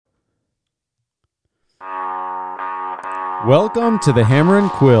Welcome to the Hammer and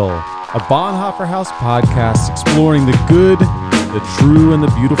Quill, a Bonhoeffer House podcast exploring the good, the true, and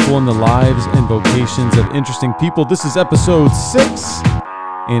the beautiful in the lives and vocations of interesting people. This is episode 6,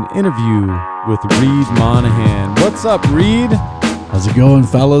 an interview with Reid Monaghan. What's up, Reid? How's it going,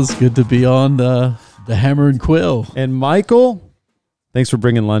 fellas? Good to be on the Hammer and Quill. And Michael, thanks for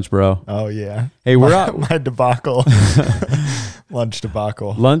bringing lunch, bro. Oh, yeah. Hey, we're out. My debacle. Lunch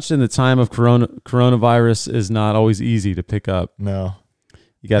debacle. Lunch in the time of coronavirus is not always easy to pick up. No.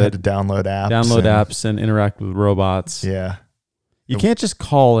 You got to download apps. Apps and interact with robots. Yeah. You can't just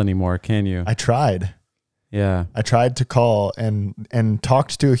call anymore, can you? I tried. Yeah. I tried to call and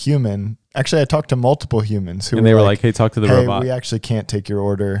talked to a human. Actually, I talked to multiple humans who were like, hey, talk to the robot. We actually can't take your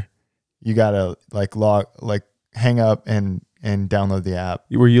order. You got to hang up and download the app.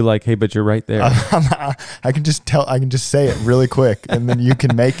 Were you like, hey, but you're right there? I can just say it really quick and then you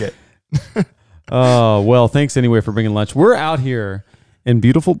can make it. Oh, well, thanks anyway for bringing lunch. We're out here in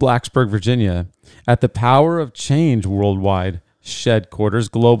beautiful Blacksburg, Virginia at the Power of Change Worldwide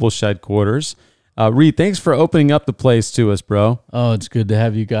global shed quarters. Reid, thanks for opening up the place to us, bro. Oh, it's good to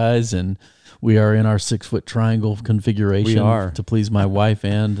have you guys. And we are in our 6-foot triangle configuration. We are. To please my wife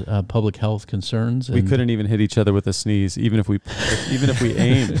and public health concerns. We couldn't even hit each other with a sneeze, even if we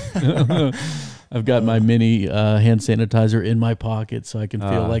aimed. I've got my mini hand sanitizer in my pocket, so I can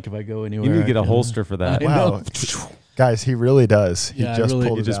feel like if I go anywhere. You need to get a holster for that. Wow. Guys, he really does. He just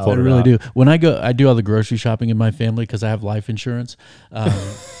pulled it out. I really do. When I do all the grocery shopping in my family because I have life insurance.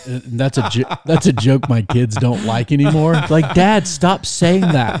 That's a joke my kids don't like anymore. Like, Dad, stop saying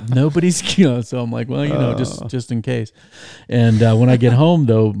that. Nobody's, So I'm like, well, just in case. And when I get home,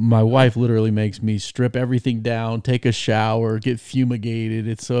 though, my wife literally makes me strip everything down, take a shower, get fumigated.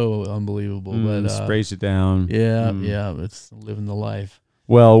 It's so unbelievable. But sprays it down. Yeah, it's living the life.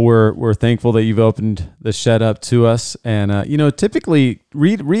 Well, we're thankful that you've opened the shed up to us, and typically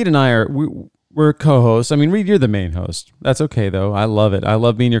Reid and I we're co-hosts. I mean, Reid, you're the main host. That's okay though. I love it. I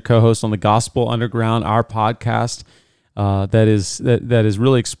love being your co-host on the Gospel Underground, our podcast that is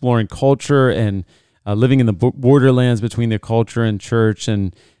really exploring culture and living in the borderlands between the culture and church,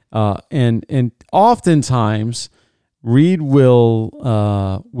 and oftentimes Reid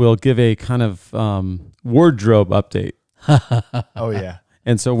will give a kind of wardrobe update. Oh yeah.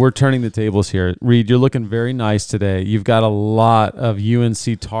 And so we're turning the tables here. Reid, you're looking very nice today. You've got a lot of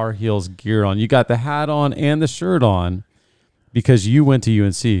UNC Tar Heels gear on. You got the hat on and the shirt on because you went to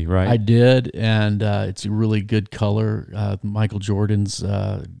UNC, right? I did, and it's a really good color. Michael Jordan's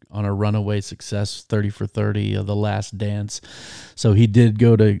on a runaway success, 30 for 30 of The Last Dance. So he did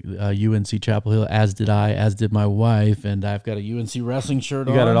go to UNC Chapel Hill, as did I, as did my wife, and I've got a UNC wrestling shirt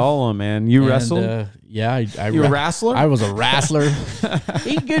on. You got it all on, man. You wrestled? Yeah. You a wrestler? I was a wrestler.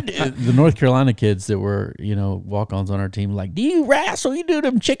 The North Carolina kids that were, walk-ons on our team, like, do you wrestle? You do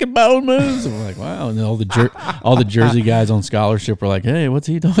them chicken bone moves? And we're like, wow. And then all the Jersey guys on scholarship were like, hey, what's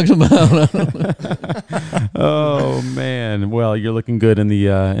he talking about? Oh, man. Well, you're looking good in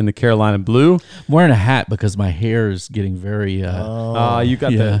the Carolina blue. I'm wearing a hat because my hair is getting very you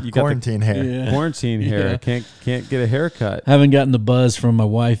got the quarantine hair. Yeah. Quarantine hair. Yeah. Can't get a haircut. Haven't gotten the buzz from my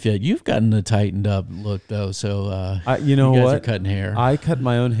wife yet. You've gotten a tightened up look though, so you know guys what? Are cutting hair. I cut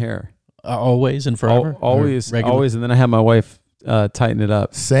my own hair. Always and forever. Always, and then I have my wife tighten it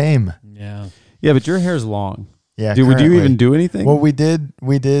up. Same. Yeah. Yeah, but your hair's long. Yeah. Would you even do anything? Well, we did.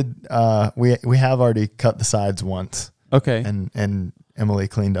 We have already cut the sides once. Okay. And Emily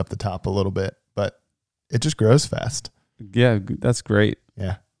cleaned up the top a little bit, but it just grows fast. Yeah, that's great.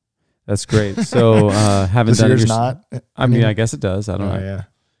 Yeah. That's great. So haven't done yours it. Not. I mean, I guess it does. I don't know. Yeah.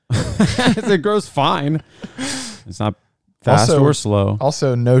 It grows fine. It's not fast or slow.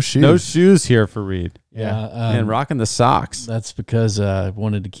 Also, no shoes. No shoes here for Reid. Yeah. And rocking the socks. That's because I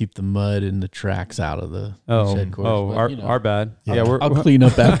wanted to keep the mud and the tracks out of the shed quarters. Oh, our bad. Yeah, I'll clean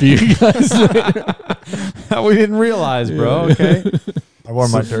up after you guys later. We didn't realize, bro. Okay. I wore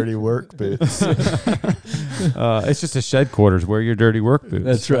my dirty work boots. It's just a shed quarters. Wear your dirty work boots.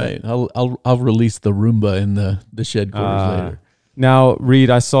 That's right. I'll release the Roomba in the shed quarters later. Now, Reid,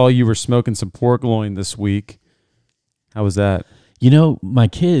 I saw you were smoking some pork loin this week. How was that? My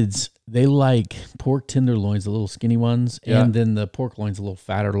kids, they like pork tenderloins, the little skinny ones, and then the pork loins, the little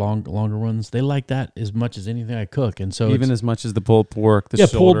fatter, longer ones. They like that as much as anything I cook, and so even as much as the pulled pork.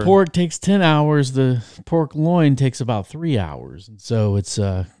 Shoulder. Pulled pork takes 10 hours. The pork loin takes about 3 hours, and so it's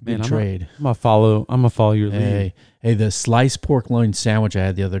a good trade. I'm gonna follow your lead. Hey, the sliced pork loin sandwich I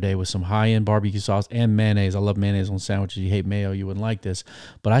had the other day with some high-end barbecue sauce and mayonnaise. I love mayonnaise on sandwiches. You hate mayo, you wouldn't like this.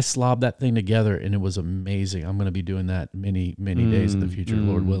 But I slobbed that thing together, and it was amazing. I'm going to be doing that many days in the future,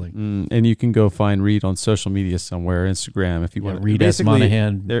 Lord willing. And you can go find Reid on social media somewhere, Instagram, if you want to. Reid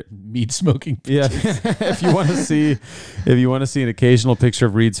Monaghan, meat smoking pictures. Yeah, if you want to see an occasional picture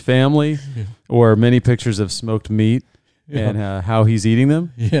of Reid's family or many pictures of smoked meat. And how he's eating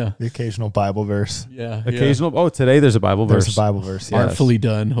them. Yeah. The occasional Bible verse. Yeah. Occasional. Oh, today there's a Bible verse. There's a Bible verse. Yes. Artfully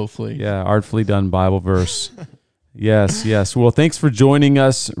done, hopefully. Yeah, artfully done Bible verse. Yes. Well, thanks for joining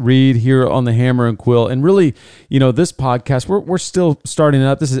us, Reid, here on the Hammer and Quill. And really, this podcast, we're still starting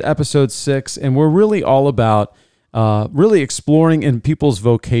up. This is episode 6, and we're really all about really exploring in people's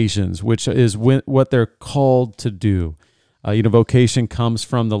vocations, which is what they're called to do. Vocation comes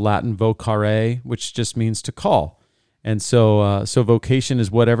from the Latin vocare, which just means to call. And so vocation is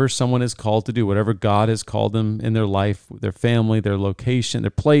whatever someone is called to do, whatever God has called them in their life, their family, their location,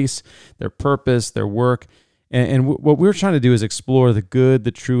 their place, their purpose, their work. And what we're trying to do is explore the good,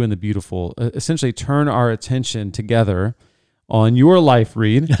 the true, and the beautiful, essentially turn our attention together on your life,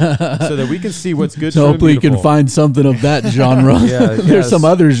 Reid, so that we can see what's good, true, and hopefully you beautiful. can find something of that genre. There's some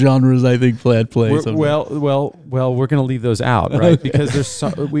other genres I think play. Well, we're going to leave those out, right? Okay. Because there's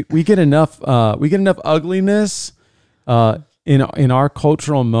we get enough ugliness in our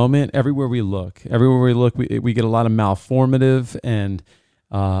cultural moment. Everywhere we look, we get a lot of malformative and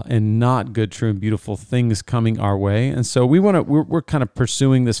not good, true, and beautiful things coming our way. And so we're kind of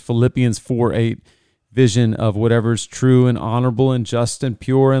pursuing this Philippians 4:8 vision of whatever's true and honorable and just and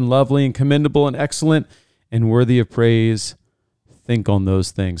pure and lovely and commendable and excellent and worthy of praise. Think on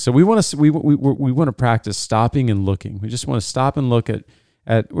those things. So we want to practice stopping and looking. We just want to stop and look at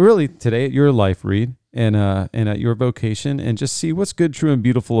really today at your life, Reid, and at your vocation, and just see what's good, true, and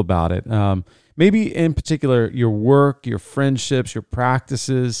beautiful about it. Maybe in particular your work, your friendships, your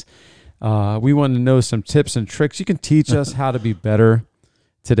practices. We want to know some tips and tricks. You can teach us how to be better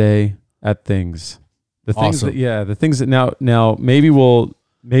today at things. The things that now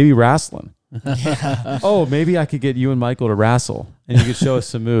maybe wrestling. Yeah. Oh, maybe I could get you and Michael to wrestle, and you could show us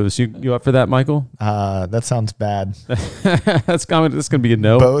some moves. You up for that, Michael? That sounds bad. That's gonna be a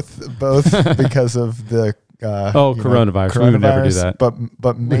no. Both because of the coronavirus. We would never do that.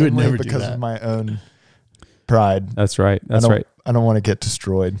 But mainly because of my own pride. That's right. Right. I don't want to get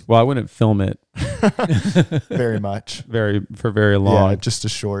destroyed. Well, I wouldn't film it very much. For very long. Yeah, just a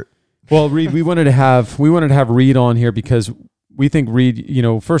short. Well, Reid, we wanted to have Reid on here because we think Reid,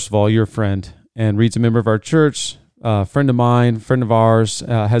 first of all, you're a friend, and Reid's a member of our church, friend of mine, friend of ours,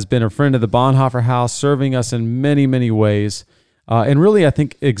 has been a friend of the Bonhoeffer House, serving us in many, many ways, and really, I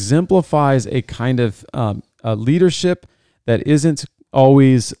think, exemplifies a kind of a leadership that isn't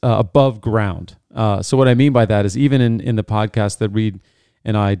always above ground. So what I mean by that is even in the podcast that Reid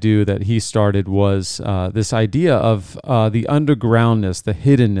and I do that he started was this idea of the undergroundness, the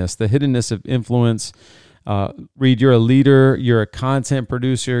hiddenness of influence. Reid, you're a leader, you're a content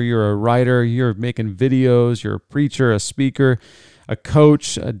producer, you're a writer, you're making videos, you're a preacher, a speaker, a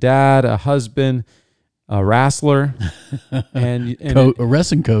coach, a dad, a husband, a wrestler, and a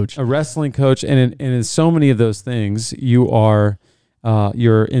wrestling coach, and in so many of those things, you're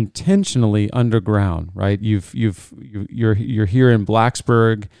intentionally underground, right? You're here in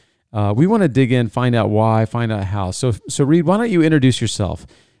Blacksburg. We want to dig in, find out why, find out how. So Reid, why don't you introduce yourself?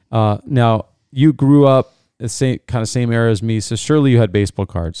 Now, you grew up the same era as me, so surely you had baseball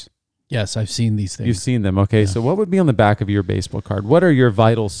cards. Yes, I've seen these things. You've seen them. Okay, yeah. So what would be on the back of your baseball card? What are your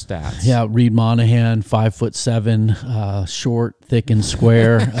vital stats? Yeah, Reid Monaghan, 5'7", short, thick, and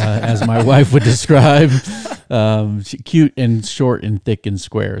square, as my wife would describe. Cute and short and thick and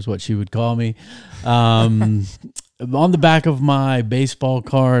square is what she would call me. On the back of my baseball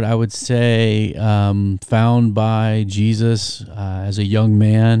card, I would say found by Jesus as a young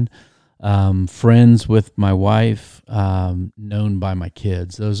man, friends with my wife, known by my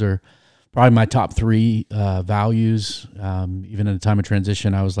kids. Those are probably my top 3 values. Even at a time of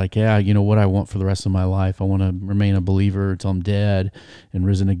transition, I was like, yeah, you know what I want for the rest of my life? I want to remain a believer until I'm dead and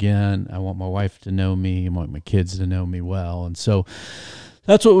risen again. I want my wife to know me. I want my kids to know me well. And so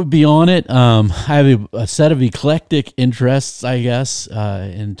that's what would be on it. I have a set of eclectic interests, I guess,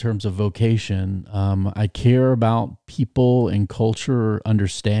 in terms of vocation. I care about people and culture,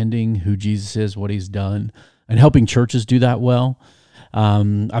 understanding who Jesus is, what he's done, and helping churches do that well.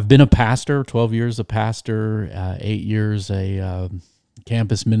 I've been a pastor, 12 years a pastor, 8 years a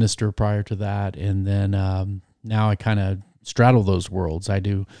campus minister prior to that, and then now I kind of straddle those worlds. I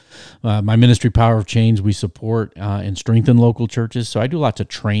do my ministry, Power of Change. We support and strengthen local churches. So I do lots of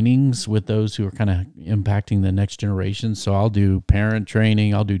trainings with those who are kind of impacting the next generation. So I'll do parent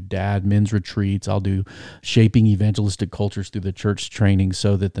training. I'll do men's retreats. I'll do shaping evangelistic cultures through the church training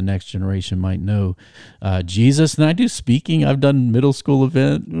so that the next generation might know Jesus. And I do speaking. I've done middle school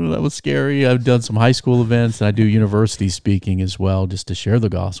event. That was scary. I've done some high school events, and I do university speaking as well, just to share the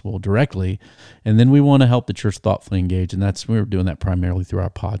gospel directly. And then we want to help the church thoughtfully engage, and we're doing that primarily through our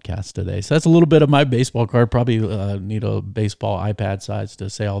podcast today. So that's a little bit of my baseball card. Probably need a baseball iPad size to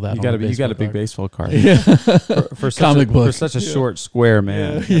say all that. You got a big baseball card. Yeah. for such a short square,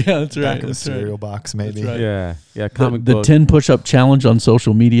 man. Yeah, that's right. Back of a cereal box, maybe. Right. Yeah. Comic book. The 10 push-up challenge on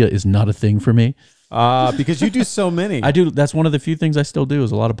social media is not a thing for me. Because you do so many. I do. That's one of the few things I still do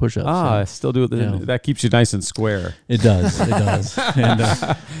is a lot of push-ups. I still do it. Yeah. That keeps you nice and square. It does.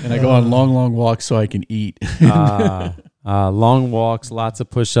 And I go on long walks so I can eat. Long walks, lots of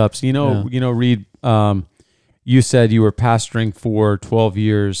push-ups. You know, Reid, you said you were pastoring for 12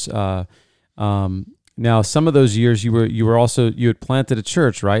 years. Now, some of those years you had planted a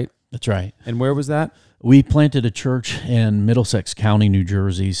church, right? That's right. And where was that? We planted a church in Middlesex County, New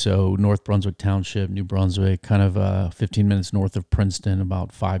Jersey, so North Brunswick Township, New Brunswick, kind of 15 minutes north of Princeton,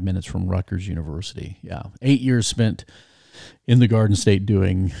 about 5 minutes from Rutgers University. Yeah, 8 years spent in the Garden State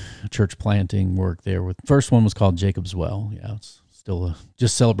doing church planting work there. First one was called Jacob's Well. Yeah, it's still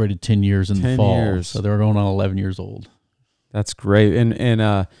just celebrated 10 years in the fall. 10 years. So they're going on 11 years old. That's great. And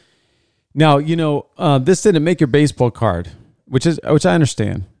now, this didn't make your baseball card, which I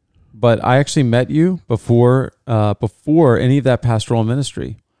understand. But I actually met you before any of that pastoral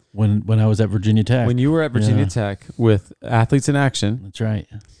ministry. When I was at Virginia Tech. When you were at Virginia Tech with Athletes in Action. That's right.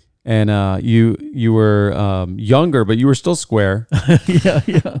 And you were younger, but you were still square. Yeah.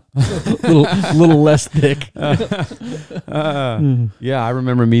 little less thick. Yeah, I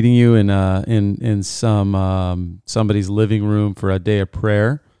remember meeting you in somebody's living room for a day of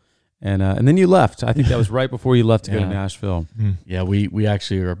prayer. And then you left. I think that was right before you left to go to Nashville. Yeah, we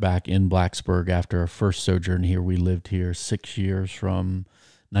actually are back in Blacksburg after our first sojourn here. We lived here 6 years from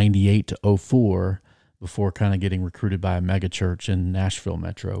 98 to 2004 before kind of getting recruited by a mega church in Nashville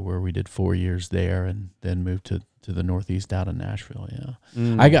Metro, where we did 4 years there and then moved to the Northeast out of Nashville. Yeah,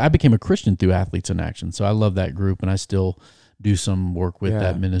 I became a Christian through Athletes in Action, so I love that group, and I still do some work with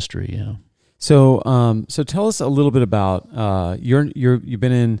that ministry. Yeah. So tell us a little bit about you've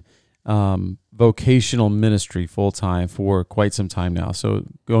been in vocational ministry full time for quite some time now. So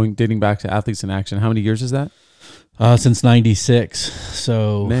dating back to Athletes in Action, how many years is that? Since 96.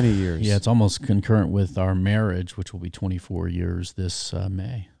 So many years. Yeah, it's almost concurrent with our marriage, which will be 24 years this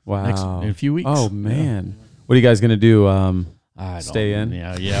May. Wow. In a few weeks. Oh man. Yeah. What are you guys going to do? Stay in?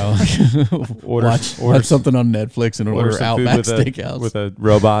 Yeah. Watch something on Netflix and order Outback Steakhouse with a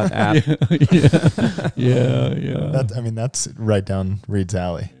robot app. Yeah. That's right down Reid's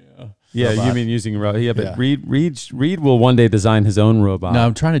alley. Yeah, robot. You mean using robot? Yeah, but Reid will one day design his own robot. No,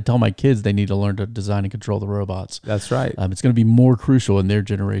 I'm trying to tell my kids they need to learn to design and control the robots. That's right. It's going to be more crucial in their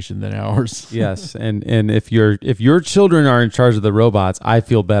generation than ours. Yes, and if your children are in charge of the robots, I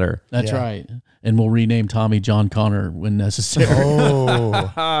feel better. That's right. And we'll rename Tommy John Connor when necessary.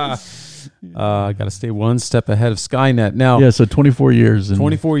 I got to stay one step ahead of Skynet now. Yeah, so 24 years.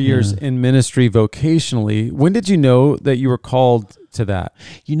 24 years in ministry vocationally. When did you know that you were called to that?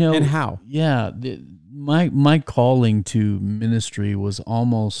 And how? Yeah, my calling to ministry was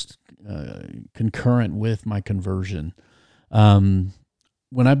almost concurrent with my conversion.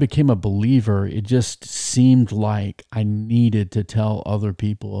 When I became a believer, it just seemed like I needed to tell other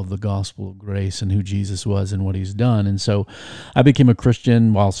people of the gospel of grace and who Jesus was and what he's done. And so I became a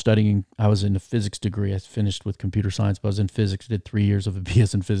Christian while studying. I was in a physics degree. I finished with computer science, but I was in physics, did 3 years of a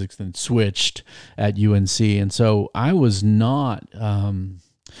BS in physics, then switched at UNC. And so I was not a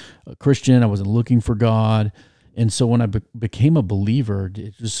Christian. I wasn't looking for God. And so when I became a believer,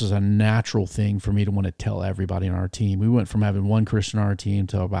 it just was a natural thing for me to want to tell everybody on our team. We went from having one Christian on our team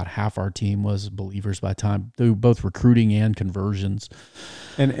to about half our team was believers by the time, through both recruiting and conversions.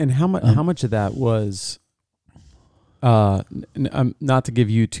 And how much of that was, not to give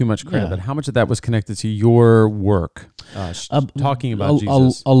you too much credit, but how much of that was connected to your work, talking about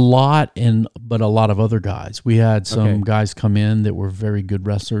Jesus? A lot, but a lot of other guys. We had some guys come in that were very good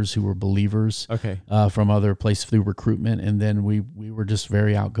wrestlers who were believers from other places through recruitment. And then we were just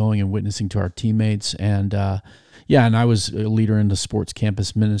very outgoing and witnessing to our teammates. And, Yeah, and I was a leader in the sports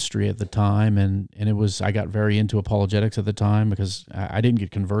campus ministry at the time, and I got very into apologetics at the time because I didn't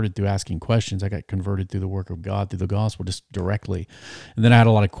get converted through asking questions. I got converted through the work of God, through the gospel, just directly. And then I had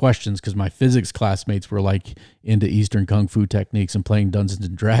a lot of questions because my physics classmates were like into Eastern Kung Fu techniques and playing Dungeons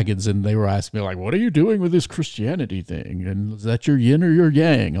and Dragons, and they were asking me like, what are you doing with this Christianity thing? And is that your yin or your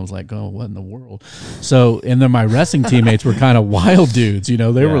yang? I was like, oh, what in the world? So, and then my wrestling teammates were kind of wild dudes, they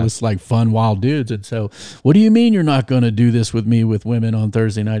were just like fun, wild dudes. And so, what do you mean you're not going to do this with me with women on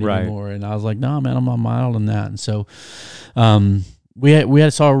Thursday night anymore? And I was like, no, man, I'm on mild on that. And so, we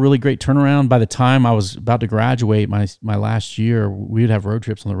saw a really great turnaround. By the time I was about to graduate, my last year, we would have road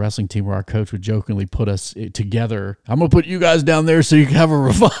trips on the wrestling team where our coach would jokingly put us together. I'm gonna put you guys down there so you can have a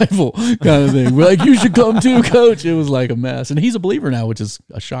revival kind of thing. We're like, you should come too, coach. It was like a mess, and he's a believer now, which is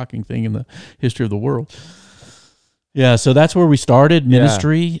a shocking thing in the history of the world. Yeah, so that's where we started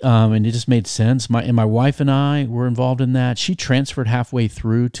ministry, and it just made sense. My wife and I were involved in that. She transferred halfway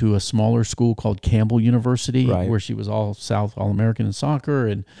through to a smaller school called Campbell University, where she was All-American in soccer,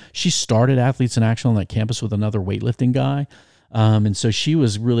 and she started Athletes in Action on that campus with another weightlifting guy. And so she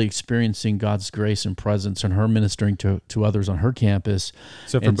was really experiencing God's grace and presence, and her ministering to others on her campus.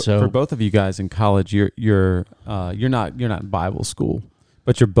 So for both of you guys in college, you're not in Bible school,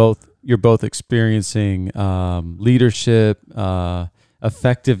 but you're both experiencing leadership,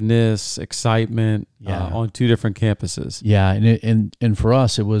 effectiveness, excitement on two different campuses. Yeah, and for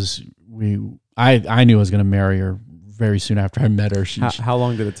us, it was I knew I was going to marry her very soon after I met her. How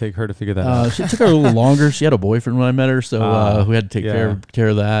long did it take her to figure that out? It took her a little longer. She had a boyfriend when I met her, so we had to take care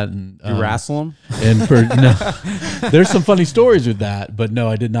of that. And you wrestle him? And there's some funny stories with that, but no,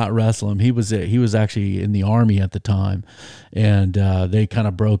 I did not wrestle him. He was actually in the Army at the time, and they kind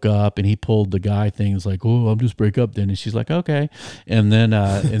of broke up, and he pulled the guy things like, "Oh, I'll just break up then," and she's like, "Okay," and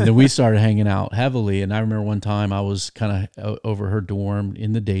then we started hanging out heavily. And I remember one time I was kind of over her dorm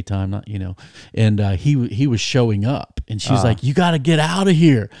in the daytime, and he was showing up. And she's like, "You got to get out of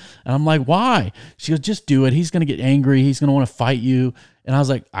here." And I'm like, "Why?" She goes, "Just do it. He's going to get angry. He's going to want to fight you." And I was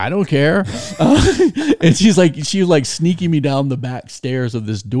like, "I don't care." And she was like sneaking me down the back stairs of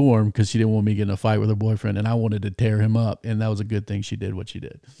this dorm because she didn't want me getting in a fight with her boyfriend. And I wanted to tear him up. And that was a good thing she did what she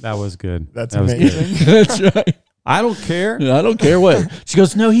did. That was good. That's amazing. That's right. I don't care. I don't care what. She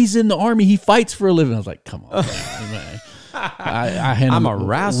goes, "No, he's in the Army. He fights for a living." I was like, "Come on, man." I'm a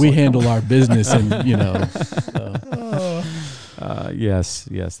wrestler. We handle our business, and yes,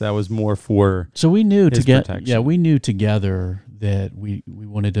 that was more for. So we knew protection. we knew together that we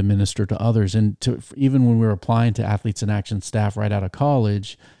wanted to minister to others, and even when we were applying to Athletes in Action staff right out of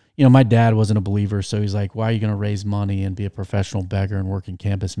college, my dad wasn't a believer, so he's like, "Why are you going to raise money and be a professional beggar and work in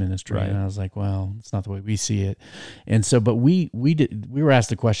campus ministry?" Right. And I was like, "Well, it's not the way we see it." And so, but we were asked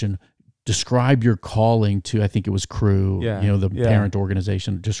the question, describe your calling to, I think it was Crew, the parent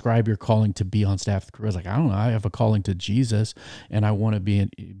organization. Describe your calling to be on staff with Crew. I was like, I don't know. I have a calling to Jesus, and I want to be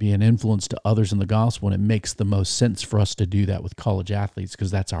an influence to others in the gospel. And it makes the most sense for us to do that with college athletes because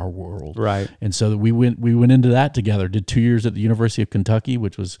that's our world. Right. And so we went into that together. Did 2 years at the University of Kentucky,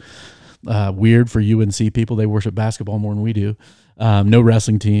 which was weird for UNC people. They worship basketball more than we do. No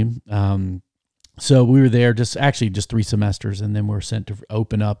wrestling team. So we were there just 3 semesters, and then we were sent to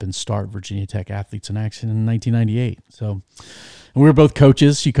open up and start Virginia Tech Athletes in Action in 1998. So, and we were both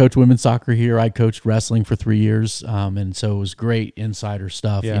coaches. She coached women's soccer here. I coached wrestling for 3 years. And so it was great insider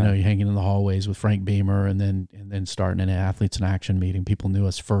stuff. Yeah. You're hanging in the hallways with Frank Beamer, and then starting an Athletes in Action meeting. People knew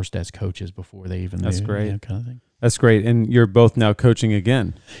us first as coaches before they even That's knew. great. Kind of thing. That's great. And you're both now coaching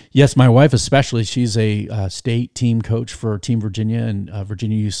again. Yes, my wife especially. She's a state team coach for Team Virginia and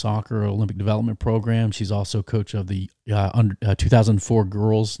Virginia Youth Soccer Olympic Development Program. She's also coach of the 2004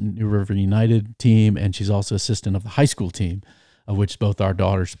 Girls New River United team, and she's also assistant of the high school team, of which both our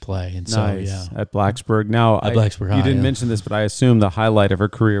daughters play. And nice. At Blacksburg. Now, at Blacksburg High, you didn't mention this, but I assume the highlight of her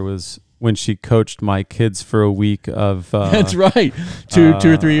career was when she coached my kids for a week of. That's right, two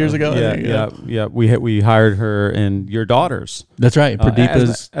or 3 years ago. Yeah. We hired her and your daughters. That's right.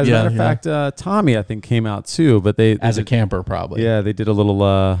 Pradeepa's. As a matter of fact, Tommy I think came out too, but they as a camper probably. Yeah, they did a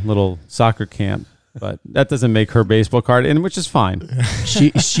little soccer camp. But that doesn't make her baseball card, and which is fine.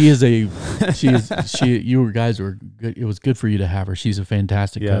 You guys were good. It was good for you to have her. She's a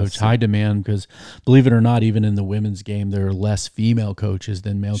fantastic coach, high demand, because believe it or not, even in the women's game, there are less female coaches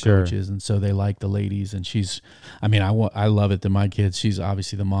than male coaches, and so they like the ladies. And I love it that my kids. She's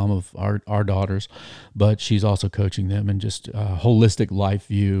obviously the mom of our daughters, but she's also coaching them and just a holistic life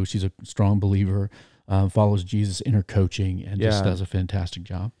view. She's a strong believer, follows Jesus in her coaching, and just does a fantastic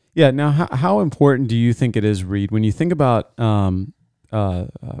job. Yeah. Now, how important do you think it is, Reid, when you think about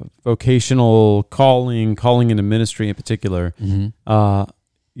vocational calling into ministry in particular,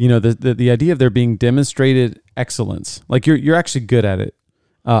 the idea of there being demonstrated excellence, like you're actually good at it.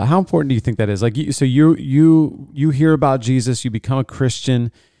 How important do you think that is? Like, you hear about Jesus, you become a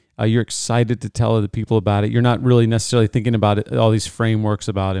Christian, you're excited to tell other people about it. You're not really necessarily thinking about it, all these frameworks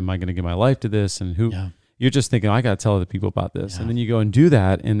about, am I going to give my life to this, and who? Yeah. You're just thinking, I got to tell other people about this, and then you go and do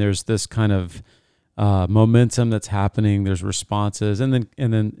that, and there's this kind of momentum that's happening. There's responses, and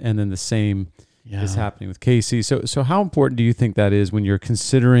then the same is happening with Casey. So how important do you think that is when you're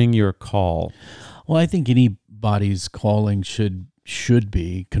considering your call? Well, I think anybody's calling should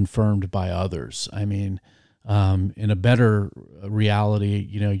be confirmed by others. I mean, in a better reality,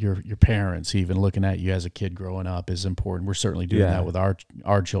 your parents even looking at you as a kid growing up is important. We're certainly doing that with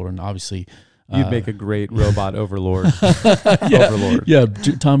our children. Obviously, you'd make a great robot overlord. Overlord. Yeah,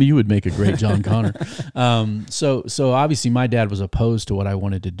 Tommy, you would make a great John Connor. So obviously, my dad was opposed to what I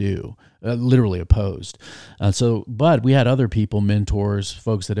wanted to do, literally opposed. But we had other people, mentors,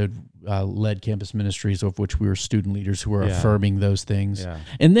 folks that had led campus ministries, of which we were student leaders, who were affirming those things. Yeah.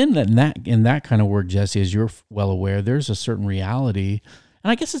 And then in that kind of work, Jesse, as you're well aware, there's a certain reality. And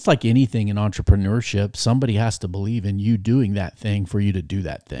I guess it's like anything in entrepreneurship. Somebody has to believe in you doing that thing for you to do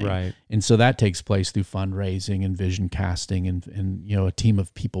that thing. Right. And so that takes place through fundraising and vision casting and a team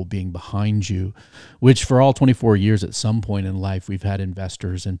of people being behind you, which for all 24 years at some point in life, we've had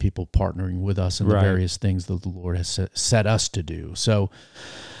investors and people partnering with us in the various things that the Lord has set us to do. So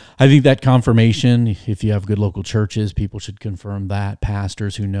I think that confirmation, if you have good local churches, people should confirm that.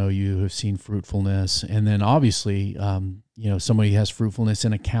 Pastors who know you, have seen fruitfulness. And then obviously, somebody has fruitfulness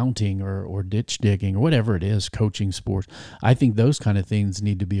in accounting or ditch digging or whatever it is, coaching sports. I think those kind of things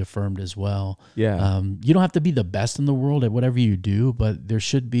need to be affirmed as well. Yeah. You don't have to be the best in the world at whatever you do, but there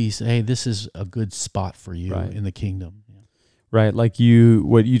should be, hey, this is a good spot for you in the kingdom. Yeah. Right. Like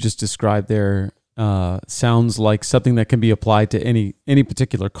what you just described there, sounds like something that can be applied to any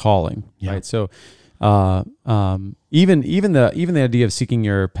particular calling, right? So, even the idea of seeking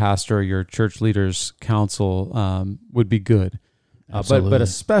your pastor or your church leader's counsel would be good, but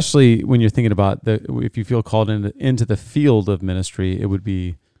especially when you're thinking about if you feel called into the field of ministry, it would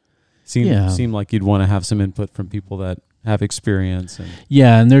seem like you'd want to have some input from people that have experience.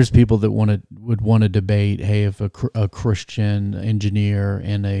 And there's people that would want to debate, hey, if a Christian engineer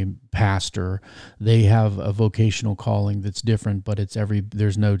and a pastor, they have a vocational calling that's different, but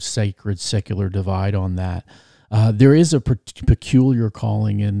there's no sacred secular divide on that. There is a peculiar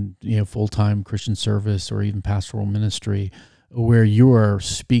calling in full-time Christian service or even pastoral ministry, where you are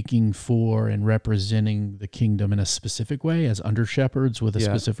speaking for and representing the kingdom in a specific way as under shepherds with a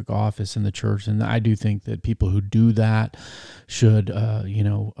specific office in the church. And I do think that people who do that should,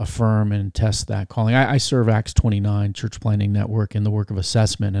 affirm and test that calling. I serve Acts 29 Church Planning Network in the work of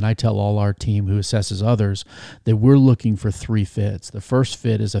assessment, and I tell all our team who assesses others that we're looking for 3 fits. The first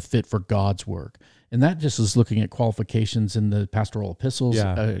fit is a fit for God's work. And that just is looking at qualifications in the pastoral epistles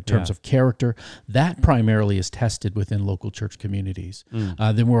in terms of character. That primarily is tested within local church communities.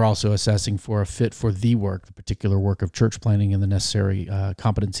 Then we're also assessing for a fit for the work, the particular work of church planning and the necessary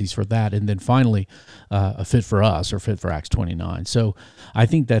competencies for that. And then finally, a fit for us or fit for Acts 29. So I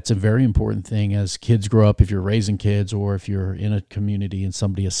think that's a very important thing as kids grow up. If you're raising kids or if you're in a community and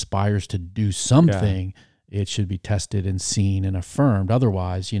somebody aspires to do something, it should be tested and seen and affirmed.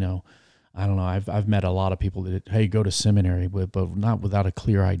 Otherwise, I don't know. I've met a lot of people that, hey, go to seminary, but not without a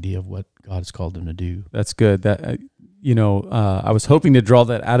clear idea of what God has called them to do. That's good. That I was hoping to draw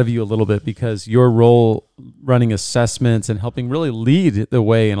that out of you a little bit, because your role running assessments and helping really lead the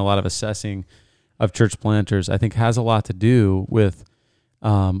way in a lot of assessing of church planters, I think, has a lot to do with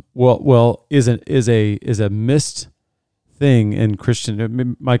is a missed thing in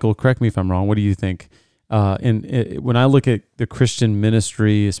Christian. Michael, correct me if I'm wrong. What do you think? When I look at the Christian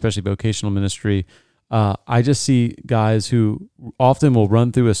ministry, especially vocational ministry, I just see guys who often will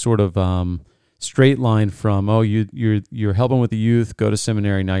run through a sort of straight line from, you're helping with the youth, go to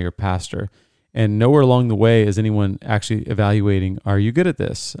seminary, now you're a pastor. And nowhere along the way is anyone actually evaluating, are you good at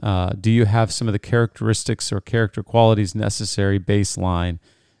this? Do you have some of the characteristics or character qualities necessary baseline?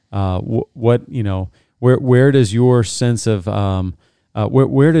 Where does your sense of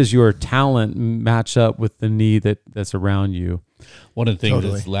where does your talent match up with the need that's around you? One of the things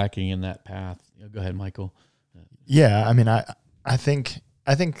that's lacking in that path. Go ahead, Michael. Yeah, I mean, I think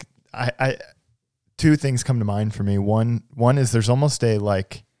two things come to mind for me. One is there's almost a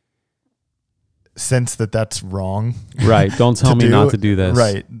sense that that's wrong. Right. Don't tell me not to do this.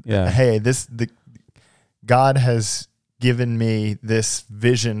 Right. Yeah. Hey, God has given me this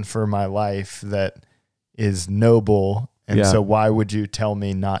vision for my life that is noble And Yeah. so why would you tell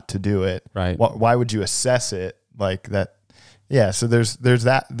me not to do it? Right. Why would you assess it like that? Yeah. So there's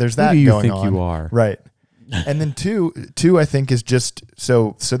that Who going do you think on. you are? Right. And then two, I think is just,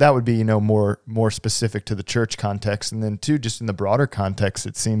 so that would be, you know, more specific to the church context. And then two, just in the broader context,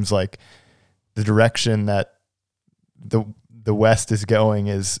 it seems like the direction that the West is going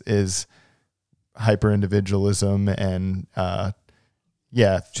is hyper individualism and,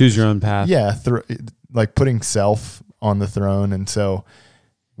 Choose your own path. yeah, like putting self on the throne. And so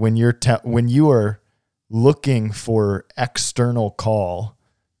when you are looking for external call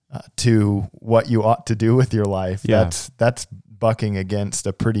to what you ought to do with your life, that's bucking against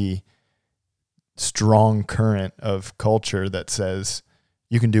a pretty strong current of culture that says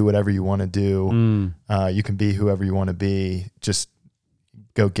you can do whatever you want to do. You can be whoever you want to be. Just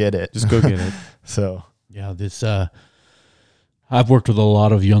go get it. Just go get it. So Yeah, this I've worked with a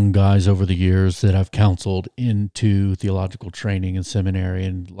lot of young guys over the years that I've counseled into theological training and seminary,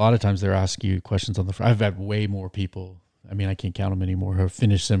 and a lot of times they're asking you questions on the front. I've had way more people. I mean, I can't count them anymore. Who have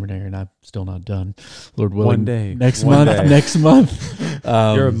finished seminary, and I'm still not done. Lord willing, One day. next One month. day. Next month.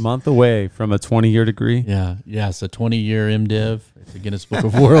 You're a month away from a 20-year degree. Yeah, it's a 20-year MDiv. It's a Guinness Book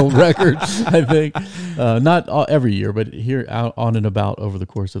of World Records, I think. Not every year, but here out on and about over the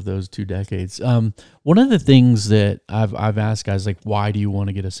course of those 2 decades. One of the things that I've asked guys, like, why do you want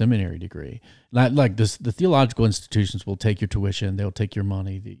to get a seminary degree? Like this, the theological institutions will take your tuition, they'll take your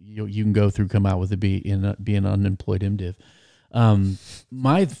money. You can go through, come out with be an unemployed MDiv.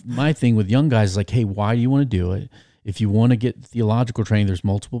 My thing with young guys is like, hey, why do you want to do it? If you want to get theological training, there's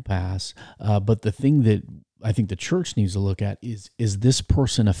multiple paths. But the thing that I think the church needs to look at is this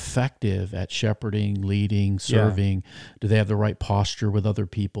person effective at shepherding, leading, serving? Do they have the right posture with other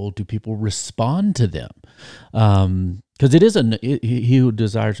people? Do people respond to them? Because it is he who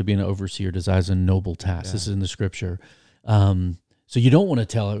desires to be an overseer desires a noble task. Yeah. This is in the scripture. So you don't want to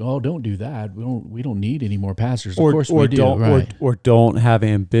tell it, oh, don't do that. We don't need any more pastors. Of course we do. Or don't have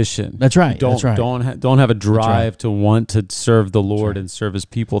ambition. That's right. Don't have a drive to want to serve the Lord and serve His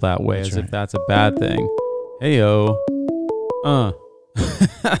people that way, if that's a bad thing. Heyo. Oh,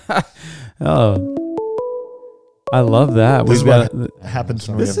 I love that. This happens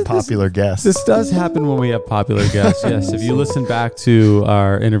when we have popular guests. This does happen when we have popular guests. Yes. If you listen back to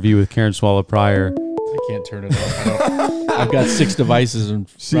our interview with Karen Swallow Pryor, I can't turn it off. I've got 6 devices in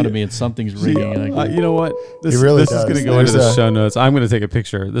front of me, and something's ringing. You know what? This is going to go into the show notes. I'm going to take a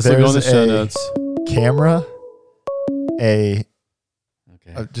picture. This will go in the show notes. Camera,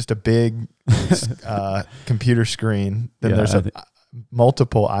 just a big computer screen. Then there's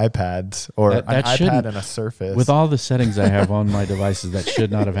multiple iPads or an iPad and a Surface. With all the settings I have on my devices, that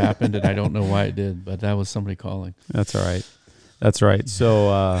should not have happened, and I don't know why it did, but that was somebody calling. That's all right. That's right.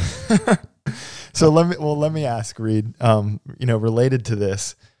 So, so let me ask Reid. Related to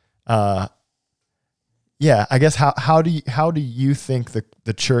this, I guess how do you think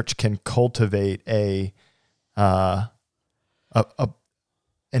the church can cultivate an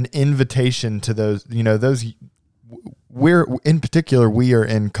invitation to those, we are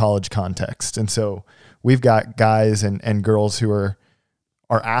in college context. And so we've got guys and girls who are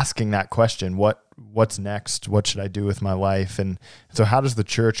asking that question, what's next? What should I do with my life? And so how does the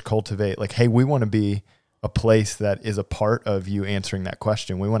church cultivate, like, hey, we want to be a place that is a part of you answering that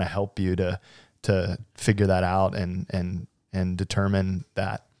question. We want to help you to figure that out and determine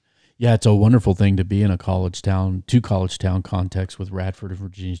that. Yeah, it's a wonderful thing to be in a college town context with Radford and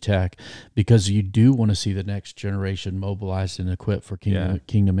Virginia Tech, because you do want to see the next generation mobilized and equipped for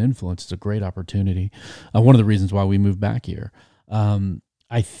kingdom influence. It's a great opportunity. One of the reasons why we moved back here.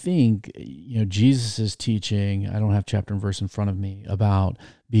 I think, Jesus' teaching, I don't have chapter and verse in front of me, about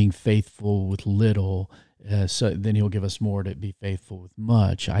being faithful with little, so then He'll give us more to be faithful with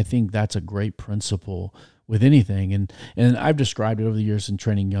much. I think that's a great principle with anything. And I've described it over the years in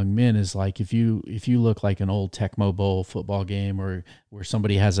training young men as like, if you look like an old Tecmo Bowl football game, or where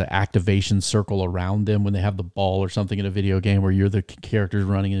somebody has an activation circle around them when they have the ball or something in a video game, or you're the characters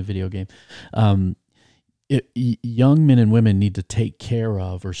running in a video game, young men and women need to take care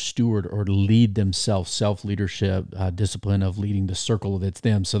of or steward or lead themselves, self-leadership, discipline of leading the circle that's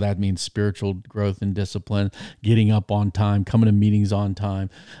them. So that means spiritual growth and discipline, getting up on time, coming to meetings on time,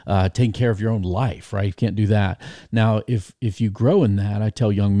 taking care of your own life, right? You can't do that. Now, if you grow in that, I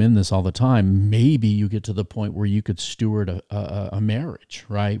tell young men this all the time, maybe you get to the point where you could steward a marriage,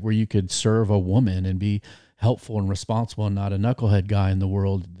 right? Where you could serve a woman and helpful and responsible and not a knucklehead guy in the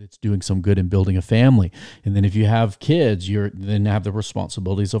world that's doing some good and building a family. And then if you have kids, you then have the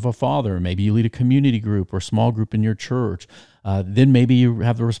responsibilities of a father. Maybe you lead a community group or small group in your church. Then maybe you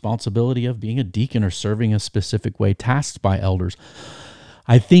have the responsibility of being a deacon or serving a specific way tasked by elders.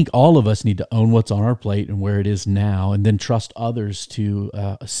 I think all of us need to own what's on our plate and where it is now, and then trust others to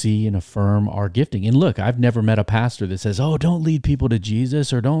see and affirm our gifting. And look, I've never met a pastor that says, oh, don't lead people to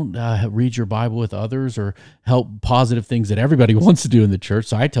Jesus, or don't read your Bible with others, or help positive things that everybody wants to do in the church.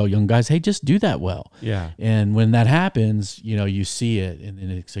 So I tell young guys, hey, just do that well. Yeah. And when that happens, you see it and then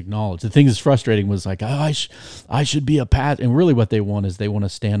it's acknowledged. The thing that's frustrating was like, oh, I should be a pastor. And really what they want is they want to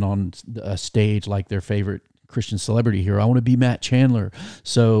stand on a stage like their favorite Christian celebrity hero. I want to be Matt Chandler.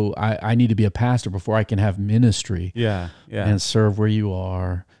 So I need to be a pastor before I can have ministry. Yeah. And serve where you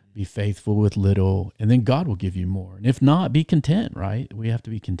are, be faithful with little, and then God will give you more. And if not, be content, right? We have to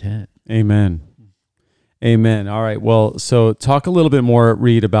be content. Amen. All right. Well, so talk a little bit more,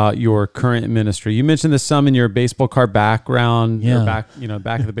 Reid, about your current ministry. You mentioned this some in your baseball card background, or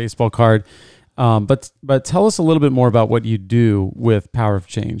back of the baseball card. But tell us a little bit more about what you do with Power of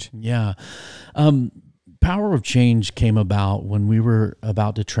Change. Yeah. Power of Change came about when we were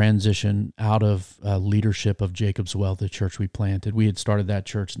about to transition out of leadership of Jacob's Well, the church we planted. We had started that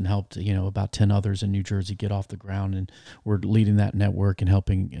church and helped, about 10 others in New Jersey get off the ground, and we're leading that network and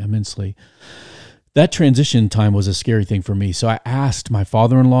helping immensely. That transition time was a scary thing for me. So I asked my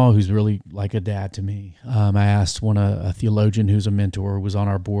father-in-law, who's really like a dad to me. I asked a theologian who's a mentor, who was on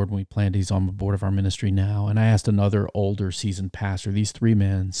our board when we planted. He's on the board of our ministry now. And I asked another older seasoned pastor. These three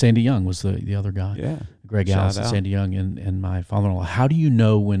men, Sandy Young was the other guy. Yeah. Greg Allison, Sandy Young, and my father-in-law. How do you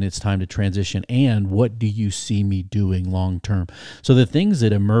know when it's time to transition, and what do you see me doing long term? So the things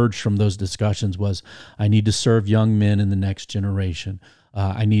that emerged from those discussions was, I need to serve young men in the next generation.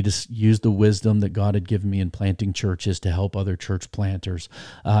 I need to use the wisdom that God had given me in planting churches to help other church planters.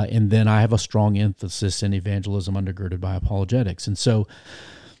 And then I have a strong emphasis in evangelism undergirded by apologetics. And so,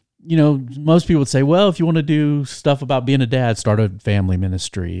 most people would say, well, if you want to do stuff about being a dad, start a family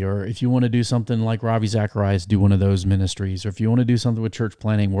ministry. Or if you want to do something like Ravi Zacharias, do one of those ministries. Or if you want to do something with church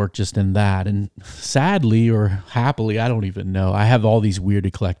planting, work just in that. And sadly or happily, I don't even know, I have all these weird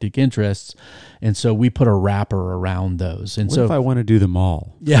eclectic interests. And so we put a wrapper around those. And what if I want to do them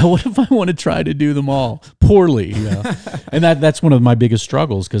all? Yeah, what if I want to try to do them all poorly? And that's one of my biggest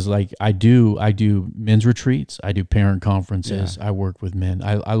struggles, because I do men's retreats, I do parent conferences, I work with men.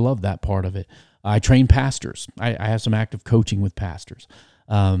 I love that part of it. I train pastors. I have some active coaching with pastors.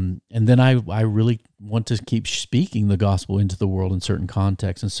 And then I really want to keep speaking the gospel into the world in certain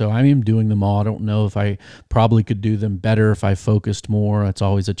contexts. And so I am doing them all. I don't know if I probably could do them better if I focused more. It's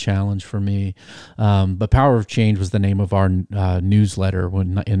always a challenge for me. But Power of Change was the name of our newsletter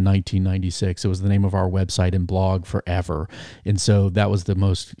in 1996. It was the name of our website and blog forever. And so that was the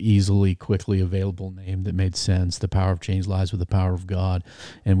most quickly available name that made sense. The Power of Change lies with the power of God.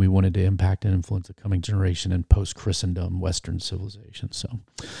 And we wanted to impact and influence the coming generation in post-Christendom, Western civilization. So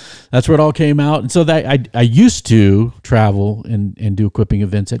that's where it all came out. And so that I used to travel and do equipping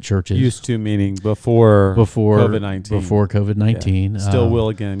events at churches. Used to meaning before COVID-19. Before COVID-19. Yeah. Still will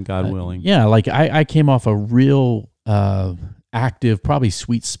again, God willing. Yeah, I came off a real active, probably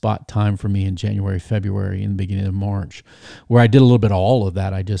sweet spot time for me in January, February, and the beginning of March, where I did a little bit of all of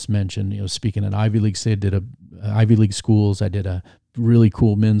that I just mentioned. Speaking at Ivy League, Ivy League schools. I did a really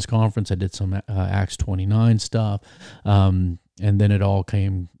cool men's conference. I did some Acts 29 stuff. And then it all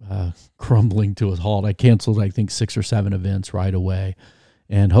came crumbling to a halt. I canceled, I think, 6 or 7 events right away.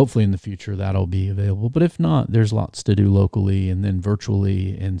 And hopefully in the future that'll be available. But if not, there's lots to do locally and then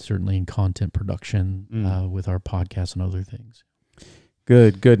virtually, and certainly in content production with our podcast and other things.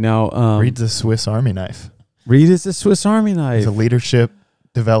 Good. Now, Reid's a Swiss Army knife. Reid is a Swiss Army knife. He's a leadership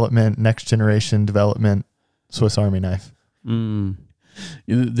development, next generation development Swiss Army knife.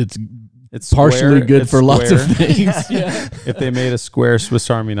 It's partially good for lots of things. Yeah. If they made a square Swiss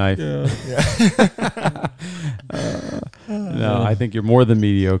Army knife. Yeah. No, I think you're more than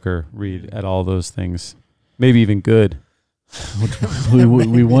mediocre, Reid, at all those things. Maybe even good.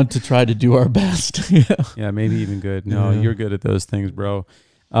 we want to try to do our best. Yeah, maybe even good. No, you're good at those things, bro.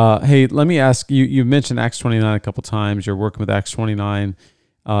 Hey, let me ask you. You mentioned Acts 29 a couple times. You're working with Acts 29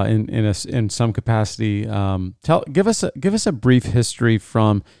 in some capacity. Give us a brief history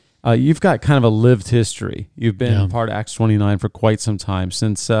from. You've got kind of a lived history. You've been part of Acts 29 for quite some time,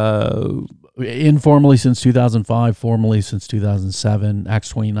 since informally since 2005, formally since 2007. Acts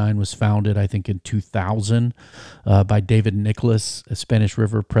 29 was founded, I think, in 2000 by David Nicholas, a Spanish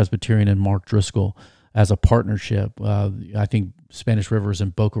River Presbyterian, and Mark Driscoll as a partnership. I think Spanish River is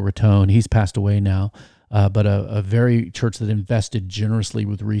in Boca Raton. He's passed away now. but a very church that invested generously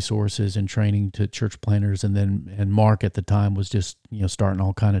with resources and training to church planners. And Mark at the time was just, starting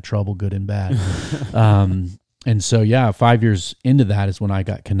all kind of trouble, good and bad. And so, 5 years into that is when I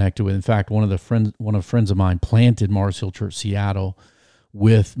got connected with. In fact, one of friends of mine planted Mars Hill Church Seattle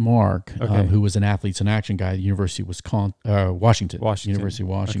with Mark, who was an Athletes in Action guy at the University of Washington. University of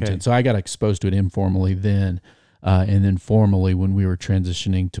Washington. Okay. So I got exposed to it informally then, and then formally when we were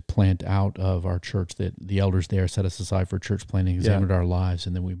transitioning to plant out of our church. That the elders there set us aside for church planting, examined our lives,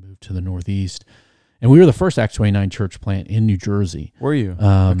 and then we moved to the Northeast. And we were the first Acts 29 church plant in New Jersey. Were you?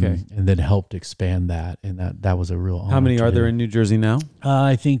 Okay. And then helped expand that. And that was a real honor. How many are there in New Jersey now?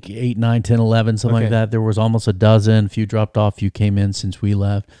 I think 8, 9, 10, 11, something like that. There was almost a dozen. A few dropped off. A few came in since we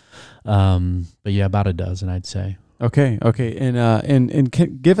left. But about a dozen, I'd say. Okay. And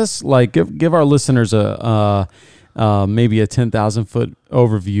give us give our listeners a maybe a 10,000 foot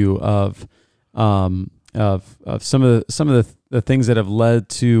overview of some of the things that have led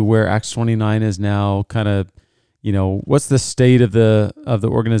to where Acts 29 is now. Kind of, what's the state of the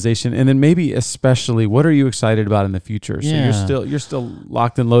organization, and then maybe especially what are you excited about in the future? So you're still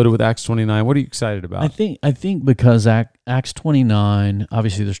locked and loaded with Acts 29. What are you excited about? I think because Acts 29,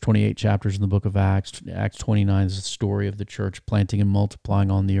 obviously there's 28 chapters in the book of Acts. Acts 29 is the story of the church planting and multiplying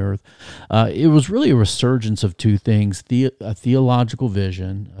on the earth. It was really a resurgence of two things: a theological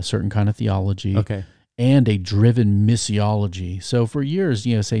vision, a certain kind of theology. Okay. And a driven missiology. So for years,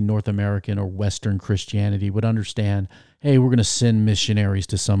 say North American or Western Christianity would understand, hey, we're going to send missionaries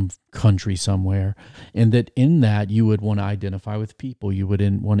to some country somewhere. And that in that, you would want to identify with people. You would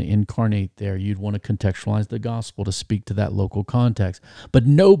want to incarnate there. You'd want to contextualize the gospel to speak to that local context. But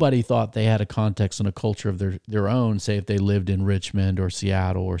nobody thought they had a context and a culture of their own, say if they lived in Richmond or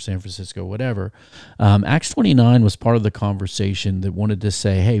Seattle or San Francisco, whatever. Acts 29 was part of the conversation that wanted to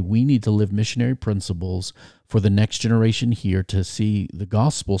say, hey, we need to live missionary principles for the next generation here to see the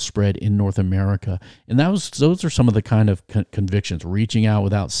gospel spread in North America. And those are some of the kind of convictions, reaching out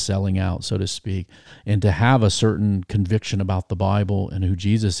without selling out, so to speak, and to have a certain conviction about the Bible and who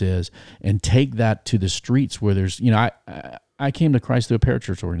Jesus is, and take that to the streets where there's, I came to Christ through a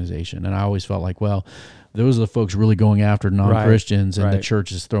parachurch organization, and I always felt like, well, those are the folks really going after non-Christians, and the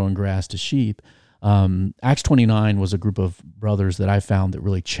church is throwing grass to sheep. Acts 29 was a group of brothers that I found that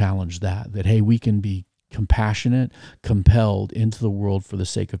really challenged that, hey, we can be compassionate, compelled into the world for the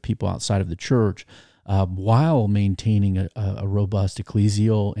sake of people outside of the church, while maintaining a robust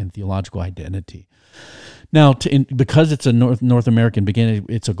ecclesial and theological identity. Now, because it's a North American beginning,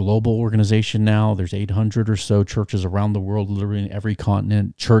 it's a global organization now. There's 800 or so churches around the world, literally in every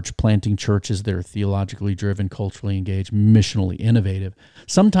continent, planting churches that are theologically driven, culturally engaged, missionally innovative.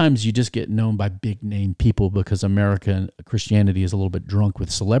 Sometimes you just get known by big-name people because American Christianity is a little bit drunk with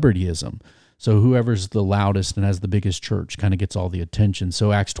celebrityism. So whoever's the loudest and has the biggest church kind of gets all the attention.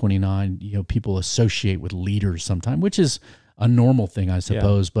 So Acts 29, people associate with leaders sometimes, which is a normal thing, I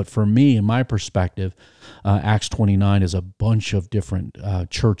suppose. Yeah. But for me, in my perspective, Acts 29 is a bunch of different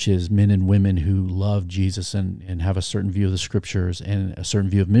churches, men and women who love Jesus and have a certain view of the scriptures and a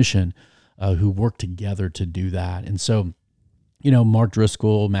certain view of mission, who work together to do that. And so, Mark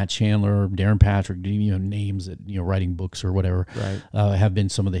Driscoll, Matt Chandler, Darren Patrick, names that, writing books or whatever, have been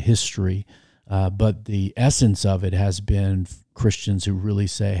some of the history. But the essence of it has been Christians who really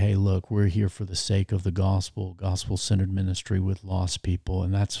say, hey, look, we're here for the sake of the gospel-centered ministry with lost people.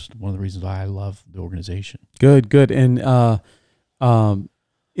 And that's one of the reasons why I love the organization. Good. And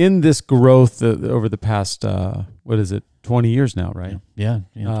in this growth over the past, 20 years now, right? Yeah.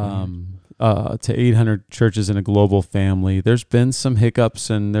 To 800 churches in a global family, there's been some hiccups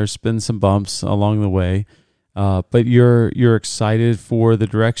and there's been some bumps along the way. But you're excited for the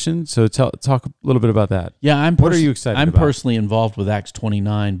direction. So talk a little bit about that. Yeah, what are you excited about? I'm personally involved with Acts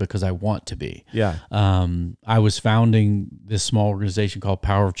 29 because I want to be. Yeah. I was founding this small organization called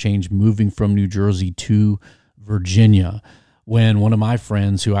Power of Change, moving from New Jersey to Virginia, when one of my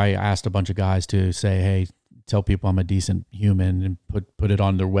friends, who I asked a bunch of guys to say, hey, tell people I'm a decent human and put it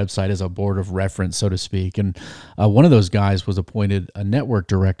on their website as a board of reference, so to speak. And one of those guys was appointed a network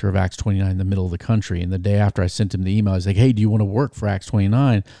director of Acts 29 in the middle of the country. And the day after I sent him the email, I was like, hey, do you want to work for Acts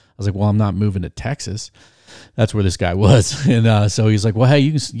 29? I was like, well, I'm not moving to Texas. That's where this guy was. And so he's like, well, hey,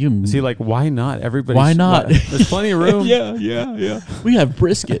 you is he like, why not? Why not? There's plenty of room. Yeah. We have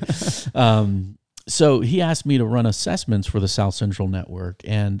brisket. So he asked me to run assessments for the South Central Network.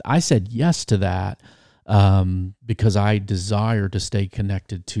 And I said yes to that. because I desire to stay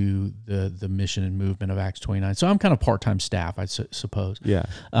connected to the mission and movement of Acts 29. So I'm kind of part-time staff, I suppose. Yeah.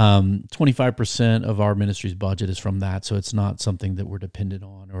 25% of our ministry's budget is from that, so it's not something that we're dependent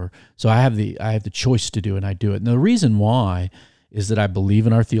on. So I have the choice to do it, and I do it. And the reason why is that I believe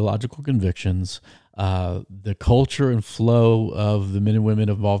in our theological convictions. The culture and flow of the men and women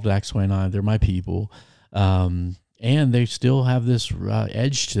involved in Acts 29, they're my people, and they still have this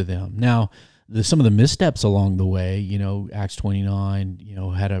edge to them. Now, some of the missteps along the way, Acts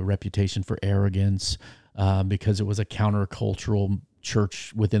 29, had a reputation for arrogance because it was a countercultural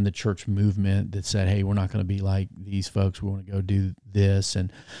church within the church movement that said, hey, we're not going to be like these folks. We want to go do this.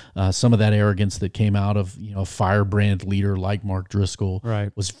 And some of that arrogance that came out of, a firebrand leader like Mark Driscoll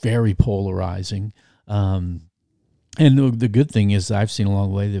was very polarizing. And the good thing is I've seen along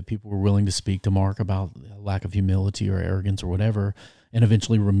the way that people were willing to speak to Mark about lack of humility or arrogance or whatever, and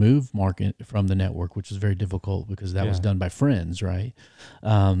eventually remove Mark from the network, which was very difficult because that was done by friends, right?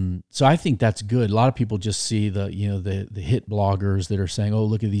 So I think that's good. A lot of people just see the hit bloggers that are saying, oh,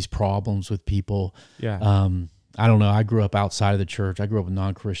 look at these problems with people. Yeah. I don't know. I grew up outside of the church. I grew up with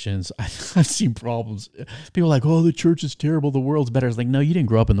non-Christians. I've seen problems. People are like, oh, the church is terrible. The world's better. It's like, no, you didn't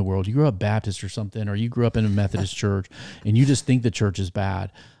grow up in the world. You grew up Baptist or something, or you grew up in a Methodist church, and you just think the church is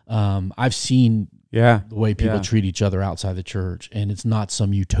bad. I've seen the way people treat each other outside the church, and it's not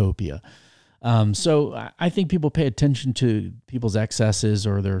some utopia. So I think people pay attention to people's excesses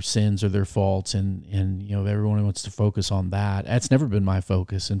or their sins or their faults, and everyone wants to focus on that. That's never been my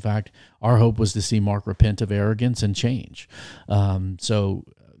focus. In fact, our hope was to see Mark repent of arrogance and change. So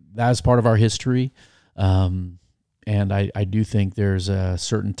that's part of our history, and I do think there's a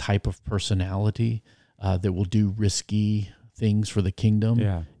certain type of personality that will do risky things for the kingdom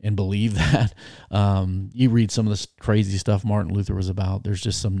and believe that. You read some of this crazy stuff Martin Luther was about. There's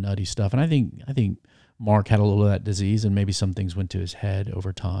just some nutty stuff. And I think Mark had a little of that disease, and maybe some things went to his head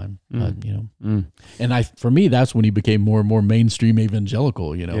over time. And for me, that's when he became more and more mainstream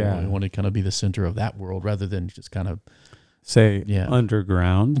evangelical, He wanted to kind of be the center of that world rather than just kind of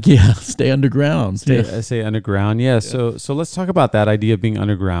underground. Yeah, stay underground. Say underground. Yeah. So let's talk about that idea of being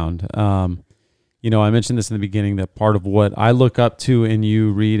underground. I mentioned this in the beginning, that part of what I look up to in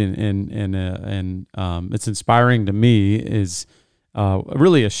you, Reid, and it's inspiring to me, is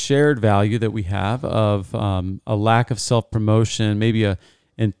really a shared value that we have of a lack of self-promotion, maybe a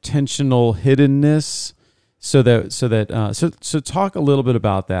intentional hiddenness. So talk a little bit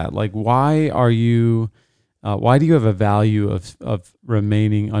about that. Like, why do you have a value of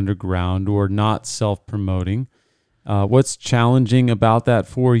remaining underground or not self-promoting? What's challenging about that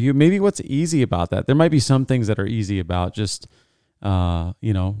for you? Maybe what's easy about that? There might be some things that are easy about just,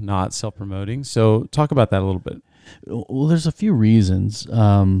 not self-promoting. So talk about that a little bit. Well, there's a few reasons.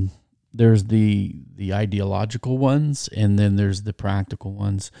 There's the ideological ones, and then there's the practical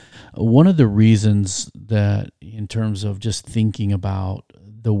ones. One of the reasons that, in terms of just thinking about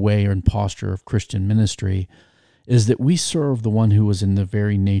the way and posture of Christian ministry, is that we serve the one who was in the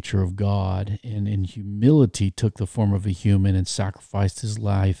very nature of God, and in humility took the form of a human and sacrificed his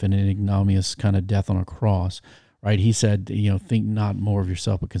life in an ignominious kind of death on a cross, right? He said, think not more of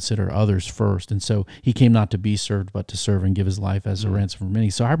yourself, but consider others first. And so he came not to be served, but to serve and give his life as a ransom for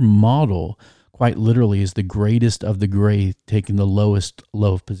many. So our model, quite literally, is the greatest of the great, taking the lowest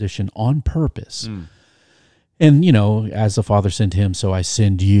low position on purpose. And, as the Father sent him, so I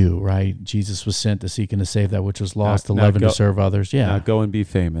send you, right? Jesus was sent to seek and to save that which was lost, to love and to serve others. Yeah. Not go and be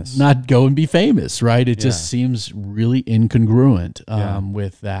famous. Not go and be famous, right? It just seems really incongruent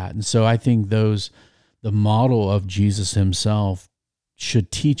with that. And so I think the model of Jesus himself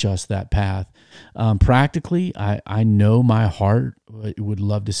should teach us that path. Practically, I know my heart would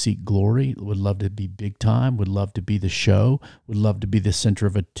love to seek glory, would love to be big time, would love to be the show, would love to be the center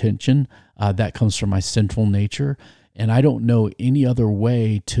of attention. That comes from my sinful nature. And I don't know any other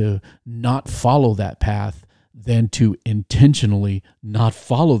way to not follow that path than to intentionally not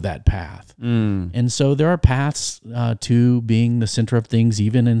follow that path. And so there are paths to being the center of things,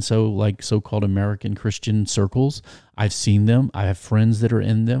 even in so-called American Christian circles. I've seen them. I have friends that are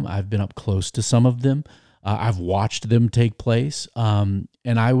in them. I've been up close to some of them. I've watched them take place. And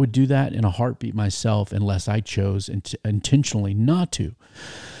I would do that in a heartbeat myself unless I chose intentionally not to.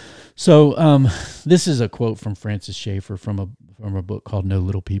 So this is a quote from Francis Schaeffer from a book called No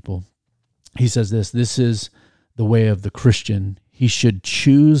Little People. He says this is the way of the Christian. He should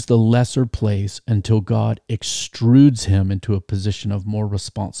choose the lesser place until God extrudes him into a position of more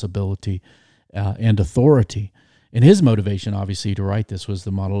responsibility and authority. And his motivation, obviously, to write this was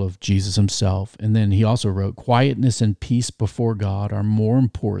the model of Jesus himself. And then he also wrote, quietness and peace before God are more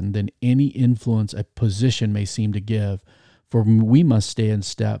important than any influence a position may seem to give, for we must stay in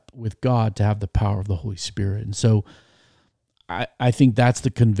step with God to have the power of the Holy Spirit. And so I think that's the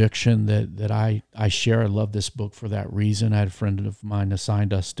conviction that I share. I love this book for that reason. I had a friend of mine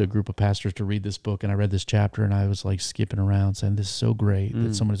assigned us to a group of pastors to read this book, and I read this chapter, and I was like skipping around saying, this is so great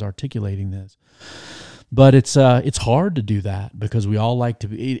that someone is articulating this. But it's hard to do that because we all like to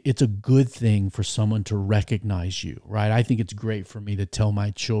be, it's a good thing for someone to recognize you, right? I think it's great for me to tell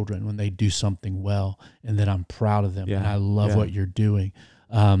my children when they do something well and that I'm proud of them and I love what you're doing.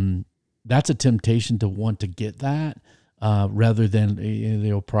 That's a temptation to want to get that rather than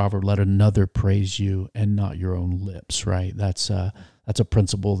the old proverb, let another praise you and not your own lips, right? That's a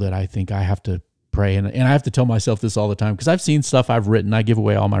principle that I think I have to pray. And I have to tell myself this all the time because I've seen stuff I've written. I give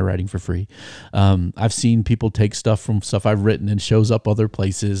away all my writing for free. I've seen people take stuff from stuff I've written and shows up other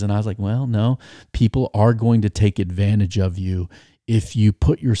places. And I was like, well, no, people are going to take advantage of you. If you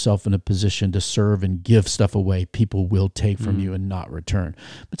put yourself in a position to serve and give stuff away, people will take from you and not return.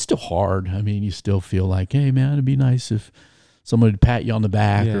 But it's still hard. I mean, you still feel like, hey, man, it'd be nice if someone would pat you on the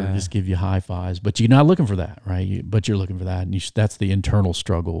back or just give you high fives. But you're not looking for that, right? But you're looking for that. And that's the internal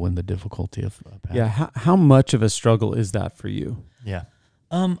struggle and the difficulty of patting. Yeah. How much of a struggle is that for you? Yeah.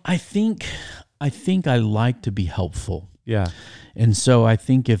 I think I like to be helpful. Yeah. And so I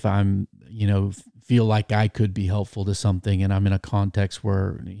think if I'm, feel like I could be helpful to something and I'm in a context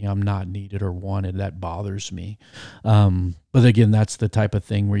where I'm not needed or wanted, that bothers me. But again, that's the type of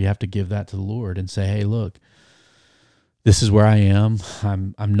thing where you have to give that to the Lord and say, hey, look, this is where I am.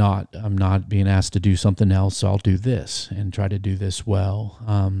 I'm not being asked to do something else, so I'll do this and try to do this well.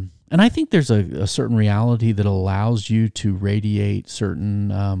 And I think there's a certain reality that allows you to radiate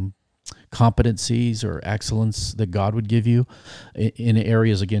certain competencies or excellence that God would give you in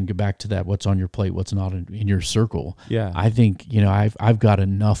areas. Again, go back to that, what's on your plate, what's not in your circle. Yeah. I think, I've got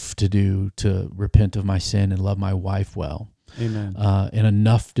enough to do to repent of my sin and love my wife well. Amen. And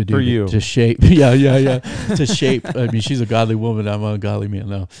enough to do For you. to shape. To shape. I mean, she's a godly woman. I'm a godly man.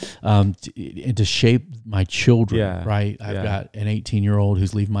 No. And to shape my children, right? I've got an 18-year-old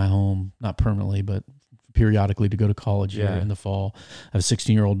who's leaving my home, not permanently, but periodically to go to college here in the fall. I have a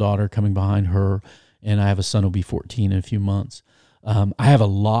 16-year-old daughter coming behind her, and I have a son who'll be 14 in a few months. I have a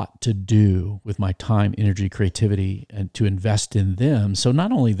lot to do with my time, energy, creativity, and to invest in them. So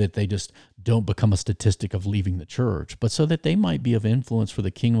not only that they just don't become a statistic of leaving the church, but so that they might be of influence for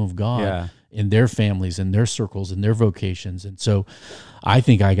the kingdom of God in their families, in their circles, in their vocations. And so I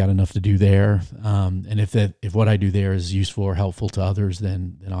think I got enough to do there. And if what I do there is useful or helpful to others,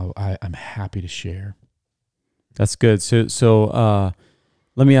 then I'm happy to share. That's good. So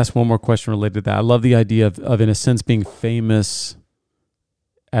let me ask one more question related to that. I love the idea of in a sense, being famous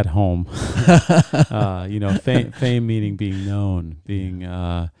at home. Fame meaning being known, being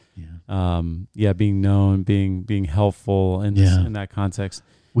being known, being helpful in that context.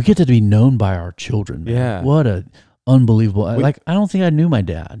 We get to be known by our children, man. Yeah. What a unbelievable. I don't think I knew my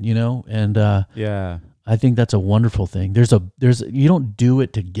dad, and I think that's a wonderful thing. There's you don't do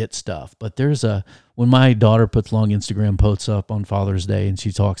it to get stuff, but when my daughter puts long Instagram posts up on Father's Day and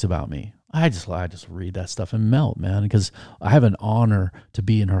she talks about me, I just read that stuff and melt, man, because I have an honor to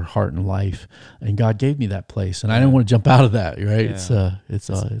be in her heart and life, and God gave me that place, and I didn't want to jump out of that, right? Yeah.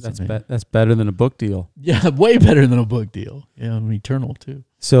 That's better than a book deal. Yeah, way better than a book deal. Yeah, and eternal too.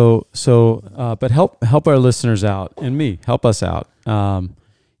 So, but help our listeners out and me, help us out. So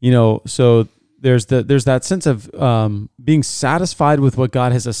there's that sense of being satisfied with what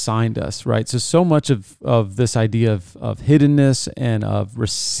God has assigned us, right? So much of this idea of hiddenness and of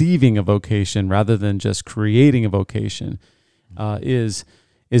receiving a vocation rather than just creating a vocation is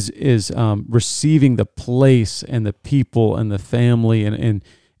receiving the place and the people and the family and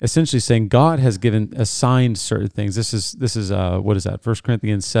essentially saying God has assigned certain things. This is what is that? 1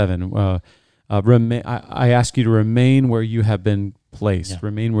 Corinthians 7. I ask you to remain where you have been placed,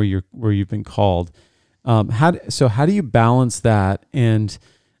 remain where you've been called. How do you balance that and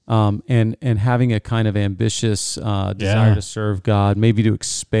having a kind of ambitious desire to serve God, maybe to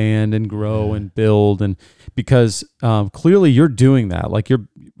expand and grow and build, and because clearly you're doing that, like you're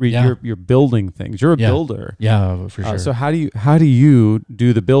building things. You're a builder. Yeah, for sure. So how do you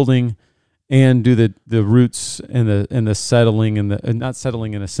do the building and do the roots and the settling and not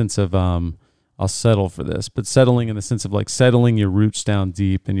settling in a sense of I'll settle for this, but settling in the sense of like settling your roots down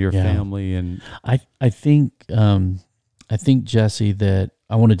deep in your family. And I think Jesse, that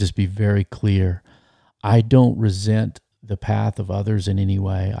I want to just be very clear. I don't resent the path of others in any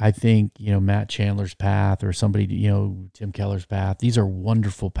way. I think, Matt Chandler's path or somebody, Tim Keller's path, these are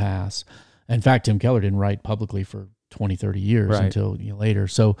wonderful paths. In fact, Tim Keller didn't write publicly for 20, 30 years until later.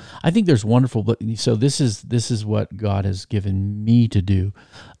 So I think there's wonderful, but so this is what God has given me to do.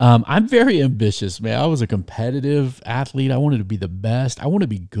 I'm very ambitious, man. I was a competitive athlete. I wanted to be the best. I want to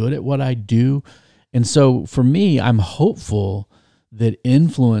be good at what I do. And so for me, I'm hopeful that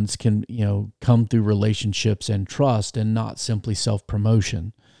influence can, come through relationships and trust and not simply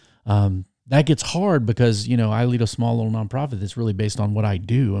self-promotion. That gets hard because, I lead a small little nonprofit that's really based on what I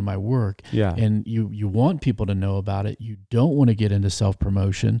do and my work. Yeah. And you want people to know about it. You don't want to get into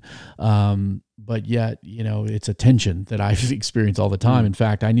self-promotion. But yet, it's a tension that I've experienced all the time. In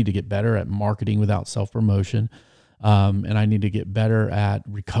fact, I need to get better at marketing without self-promotion. And I need to get better at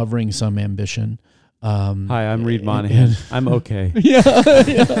recovering some ambition. Hi, I'm Reid Monaghan. I'm okay. Yeah.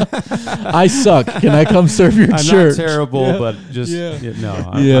 I suck. Can I come serve your I'm church? not terrible, but just no.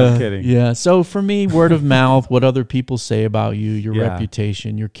 I'm kidding. Yeah. So for me, word of mouth, what other people say about you, your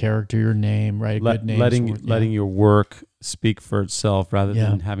reputation, your character, your name, right? Good name. Letting your work speak for itself rather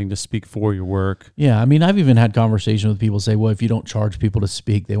than having to speak for your work. Yeah. I mean, I've even had conversations with people say, well, if you don't charge people to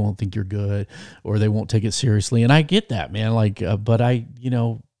speak, they won't think you're good or they won't take it seriously. And I get that, man. Like, but I,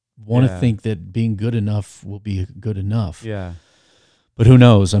 want to think that being good enough will be good enough. Yeah. But who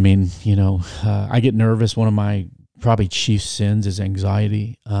knows? I mean, I get nervous. One of my probably chief sins is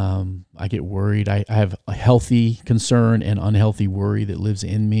anxiety. I get worried. I have a healthy concern and unhealthy worry that lives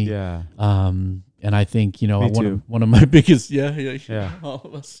in me. Yeah. And I think, one of my biggest, all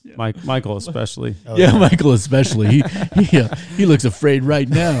of us. Yeah. Michael especially. Michael especially. He looks afraid right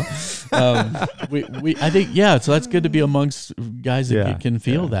now. I think, so that's good to be amongst guys that can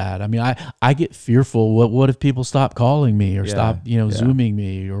feel that. I mean, I get fearful. What if people stop calling me or stop, Zooming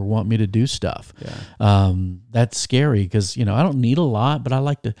me or want me to do stuff? Yeah. That's scary because, I don't need a lot, but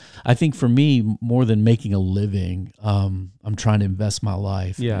I think for me, more than making a living, I'm trying to invest my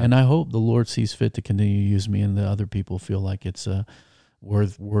life. Yeah. And I hope the Lord sees fit to continue to use me and the other people feel like it's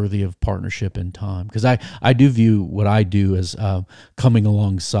worthy of partnership and time. Because I do view what I do as coming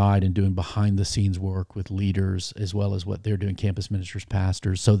alongside and doing behind the scenes work with leaders as well as what they're doing, campus ministers,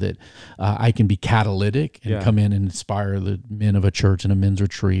 pastors, so that I can be catalytic and come in and inspire the men of a church and a men's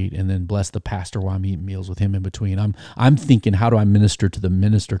retreat and then bless the pastor while I'm eating meals with him in between. I'm thinking, how do I minister to the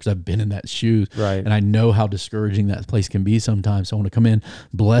minister? Because I've been in that shoes. Right. And I know how discouraging that place can be sometimes. So I want to come in,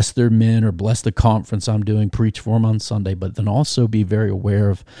 bless their men or bless the conference I'm doing, preach for them on Sunday, but then also be very aware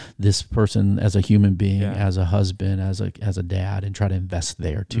of this person as a human being, as a husband, as a dad, and try to invest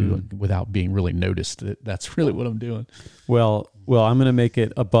there too, without being really noticed. That's really what I'm doing. Well, I'm going to make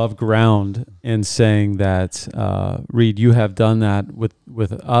it above ground in saying that, Reid, you have done that with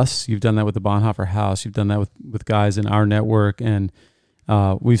us. You've done that with the Bonhoeffer House. You've done that with guys in our network, and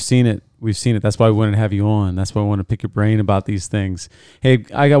we've seen it. That's why we wanted to have you on. That's why I want to pick your brain about these things. Hey,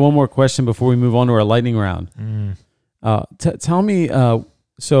 I got one more question before we move on to our lightning round. Tell me,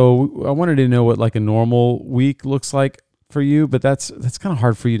 so I wanted to know what like a normal week looks like for you, but that's kind of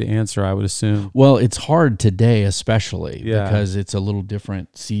hard for you to answer, I would assume. Well, it's hard today, especially because it's a little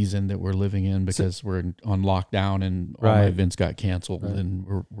different season that we're living in because we're on lockdown and all my events got canceled and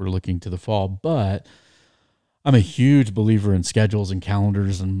we're looking to the fall. But I'm a huge believer in schedules and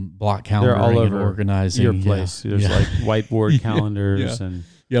calendars and block calendaring. They're all over and organizing. your place. There's like whiteboard calendars and.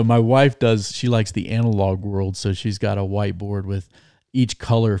 Yeah, my wife does. She likes the analog world, so she's got a whiteboard with each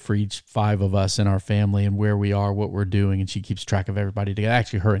color for each 5 of us in our family and where we are, what we're doing, and she keeps track of everybody together.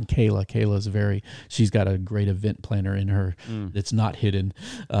 Actually, her and Kayla's she's got a great event planner in her that's not hidden.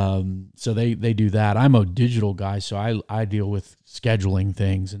 So they do that. I'm a digital guy, so I deal with scheduling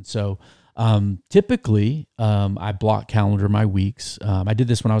things, and so typically I block calendar my weeks. I did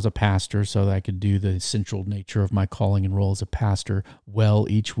this when I was a pastor so that I could do the central nature of my calling and role as a pastor well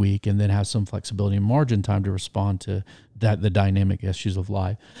each week and then have some flexibility and margin time to respond to the dynamic issues of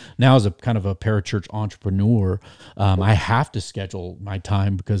life. Now as a kind of a parachurch entrepreneur, I have to schedule my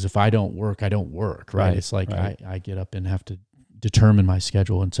time because if I don't work, I don't work, right? It's like I get up and have to determine my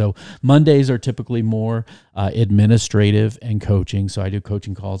schedule. And so Mondays are typically more administrative and coaching. So I do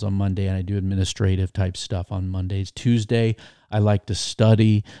coaching calls on Monday and I do administrative type stuff on Mondays. Tuesday, I like to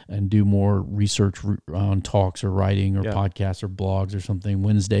study and do more research on talks or writing or podcasts or blogs or something.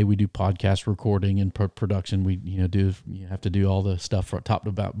 Wednesday, we do podcast recording and production. We you have to do all the stuff from top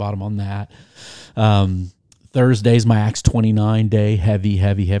to bottom on that. Thursday's my Acts 29 day, heavy.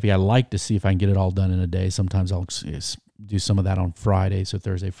 I like to see if I can get it all done in a day. Sometimes I'll do some of that on Friday, so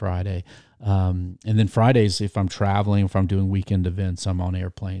Thursday, Friday. And then Fridays, if I'm traveling, if I'm doing weekend events, I'm on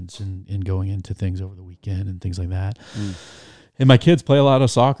airplanes and going into things over the weekend and things like that. And my kids play a lot of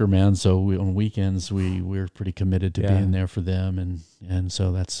soccer, man. So on weekends, we're pretty committed to being there for them. And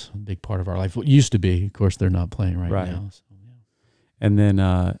so that's a big part of our life. It used to be. Of course, they're not playing right now. So, And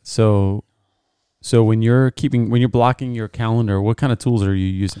then, so when you're blocking your calendar, what kind of tools are you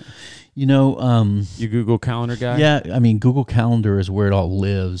using? You Google Calendar guy? Yeah, I mean, Google Calendar is where it all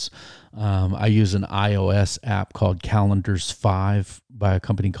lives. I use an iOS app called Calendars 5 by a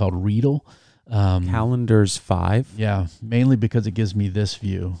company called Reid. Calendars 5? Yeah, mainly because it gives me this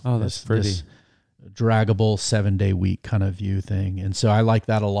view. Oh, that's pretty. This draggable 7-day week kind of view thing. And so I like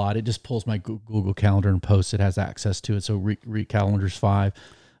that a lot. It just pulls my Google Calendar and posts. It has access to it. So Reid Calendars 5.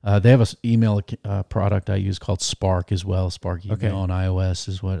 They have an email product I use called Spark as well. Spark email on iOS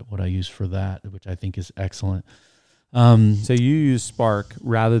is what I use for that, which I think is excellent. So you use Spark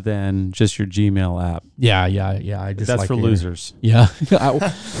rather than just your Gmail app. Yeah. I just That's for losers. Yeah.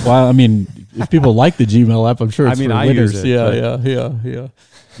 Well, I mean, if people like the Gmail app, I'm sure it's for winners. Use it, Yeah.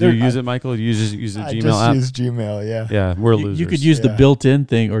 Do you use it, Michael? Do you use the Gmail app? I just use Gmail, yeah. Yeah, we're losers. You could use the built-in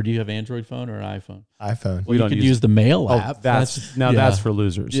thing, or do you have Android phone or iPhone? iPhone. Well, you could use the mail app. That's for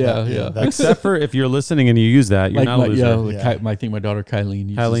losers. Yeah. Except for if you're listening and you use that, you're not a loser. I think my daughter Kylene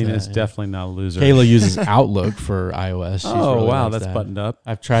uses Kylene that, is definitely not a loser. Kayla uses Outlook for iOS. She really likes that's that. buttoned up.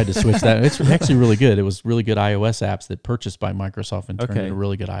 I've tried to switch that. It's actually really good. It was really good iOS apps that purchased by Microsoft and turned into a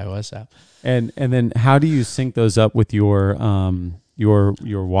really good iOS app. And then how do you sync those up with your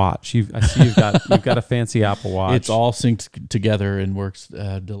watch? I see you've got a fancy Apple Watch. It's all synced together and works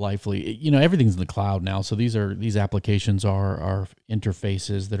delightfully. Everything's in the cloud now, so these applications are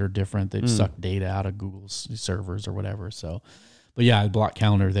interfaces that are different. They suck data out of Google's servers or whatever. So, but yeah, I block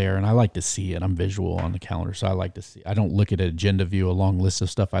calendar there, and I like to see it. I'm visual on the calendar, so I like to see. I don't look at an agenda view, a long list of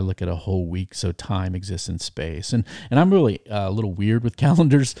stuff. I look at a whole week, so time exists in space. And I'm really a little weird with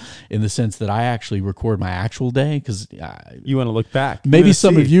calendars in the sense that I actually record my actual day because you want to look back. Maybe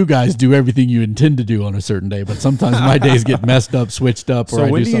some of you guys do everything you intend to do on a certain day, but sometimes my days get messed up, switched up, or so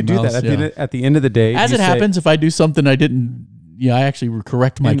I when do you something do else. that at the end of the day? As it happens, if I do something I didn't. Yeah, I actually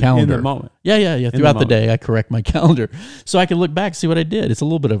correct my calendar. In the moment. Yeah. Throughout the day, I correct my calendar. So I can look back, see what I did. It's a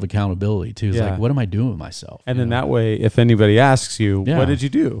little bit of accountability, too. It's like, what am I doing with myself? And then that way, if anybody asks you, what did you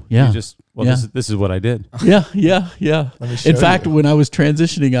do? Yeah. You just, this is what I did. Yeah. In fact, when I was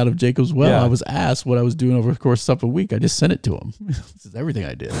transitioning out of Jacob's Well, I was asked what I was doing over the course of a week. I just sent it to him. This is everything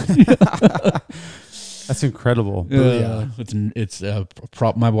I did. That's incredible. Yeah.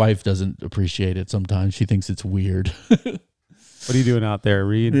 My wife doesn't appreciate it sometimes. She thinks it's weird. What are you doing out there,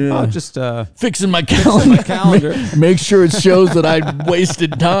 Reid? Yeah. Just fixing my calendar. Make sure it shows that I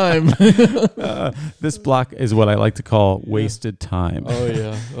wasted time. This block is what I like to call wasted time.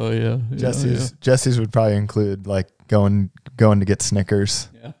 Oh yeah. Jesse's would probably include like going to get Snickers.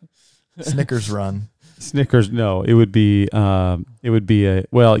 Yeah. Snickers run. Snickers, no. It would be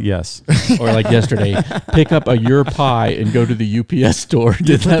yes. Or like yesterday, pick up your pie and go to the UPS store.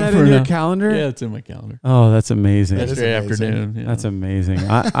 Did that in your calendar? Yeah, it's in my calendar. Oh, that's amazing. Yesterday afternoon. Yeah. That's amazing.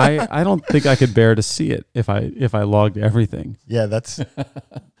 I don't think I could bear to see it if I logged everything. Yeah, that's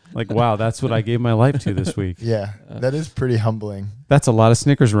like, wow, that's what I gave my life to this week. Yeah, that is pretty humbling. That's a lot of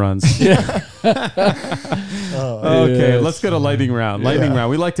Snickers runs. Yeah. Okay, let's go to lightning round. Lightning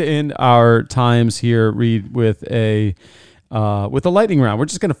round. We like to end our times here, Reid, with a lightning round. We're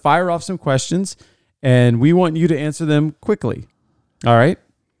just going to fire off some questions, and we want you to answer them quickly. All right?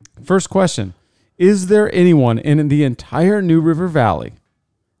 First question. Is there anyone in the entire New River Valley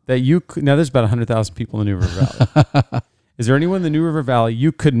that you could... Now, there's about 100,000 people in the New River Valley. Is there anyone in the New River Valley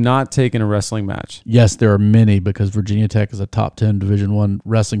you could not take in a wrestling match? Yes, there are many because Virginia Tech is a top 10 Division I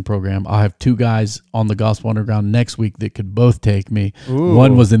wrestling program. I have 2 guys on the Gospel Underground next week that could both take me. Ooh.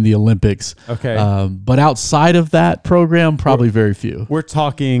 One was in the Olympics. Okay. But outside of that program, probably very few. We're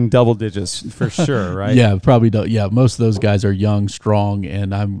talking double digits for sure, right? Yeah, probably. Yeah, most of those guys are young, strong,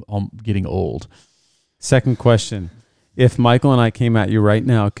 and I'm getting old. Second question. If Michael and I came at you right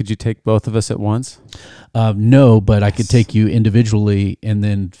now, could you take both of us at once? No, but I could take you individually and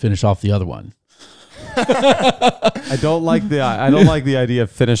then finish off the other one. I don't like the idea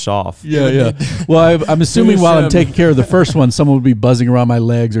of finish off. Yeah. Well, I'm assuming while I'm taking care of the first one, someone would be buzzing around my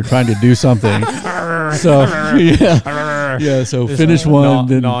legs or trying to do something. So yeah. So finish one,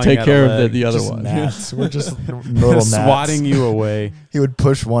 then take care of the other one. Gnats. We're just little gnats. Swatting you away. He would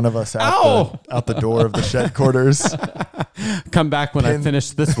push one of us out the door of the shed quarters. Come back when I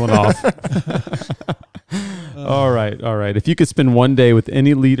finish this one off. All right. If you could spend one day with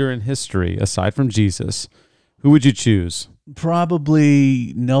any leader in history aside from Jesus, who would you choose?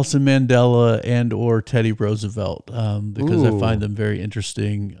 Probably Nelson Mandela and or Teddy Roosevelt, because I find them very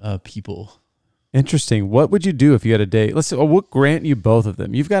interesting people. Interesting. What would you do if you had a day? Let's say, we'll grant you both of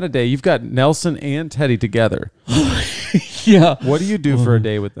them. You've got a day. You've got Nelson and Teddy together. Yeah. What do you do for a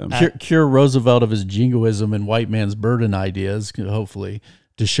day with them? Cure Roosevelt of his jingoism and white man's burden ideas, hopefully,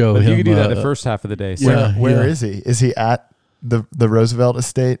 to show But him. you could do that the first half of the day. So Where is he? Is he at the Roosevelt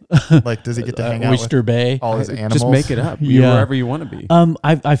estate? Like, does he get to hang out Oyster with Bay? all his animals? just make it up. Yeah. Wherever you want to be.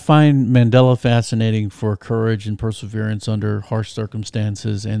 I find Mandela fascinating for courage and perseverance under harsh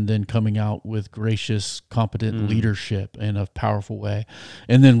circumstances, and then coming out with gracious, competent leadership in a powerful way.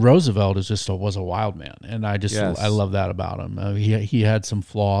 And then Roosevelt was a wild man, and I love that about him. He had some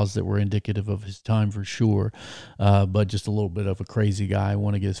flaws that were indicative of his time for sure, but just a little bit of a crazy guy.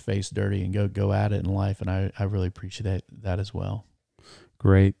 Want to get his face dirty and go at it in life, and I really appreciate that as well.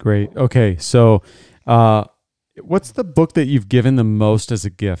 Great. Okay, so what's the book that you've given the most as a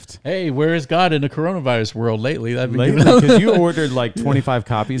gift? Hey, where is God in the coronavirus world lately? Because you ordered like 25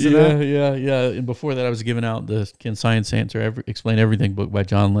 copies of that? Yeah. And before that, I was giving out the Can Science Explain Everything book by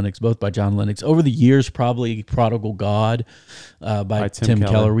John Lennox, both by John Lennox. Over the years, probably Prodigal God by Tim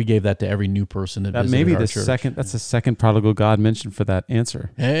Keller. We gave that to every new person that visited maybe our the church. second. That's the second Prodigal God mentioned for that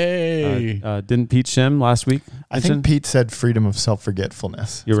answer. Hey. Didn't Pete Shem last week? I think Pete said freedom of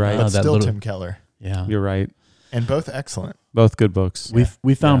self-forgetfulness. You're right. But still Tim Keller. Yeah. You're right. And both excellent. Both good books.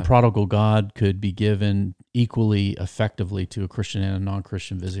 We found Prodigal God could be given equally effectively to a Christian and a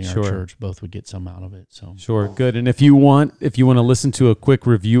non-Christian visiting our church. Both would get some out of it. So sure, good. And if you want to listen to a quick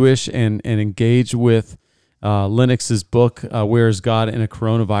review-ish and engage with Lennox's book, Where is God in a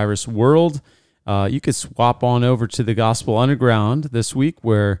Coronavirus World? You could swap on over to the Gospel Underground this week,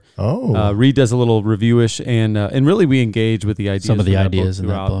 where Reid does a little review-ish, and really we engage with the ideas. Some of the ideas in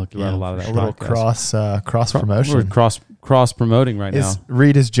that book. Throughout a lot of that. A little cross promotion. We're cross promoting right now.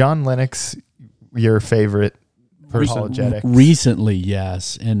 Reid, is John Lennox your favorite apologetics? Recently,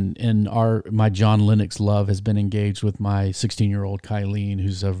 yes, and my John Lennox love has been engaged with my 16-year-old Kylene,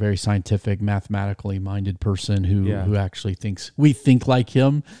 who's a very scientific, mathematically minded person who actually thinks we think like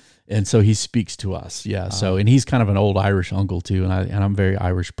him. And so he speaks to us, So, and he's kind of an old Irish uncle too, and I'm very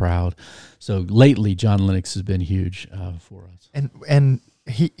Irish proud. So lately, John Lennox has been huge for us. And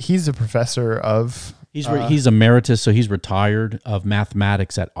he's a professor of he's emeritus, so he's retired of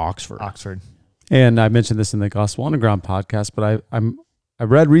mathematics at Oxford. And I mentioned this in the Gospel Underground podcast, but I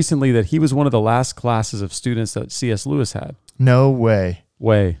read recently that he was one of the last classes of students that C.S. Lewis had. No way.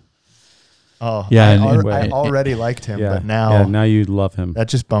 Oh, yeah, I already liked him, but now you love him. That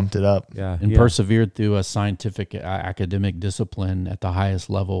just bumped it up. Yeah, and persevered through a scientific academic discipline at the highest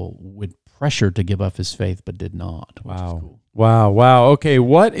level with pressure to give up his faith, but did not. Wow. Wow. Okay,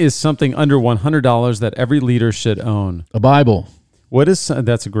 what is something under $100 that every leader should own? A Bible. That's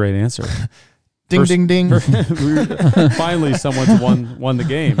a great answer. Ding, ding. Finally, someone's won the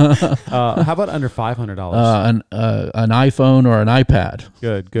game. How about under $500? An iPhone or an iPad.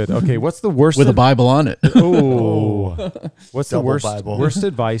 Good. Okay, what's the worst with a Bible on it? Oh, what's the Bible. worst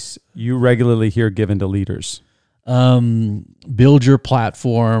advice you regularly hear given to leaders? Build your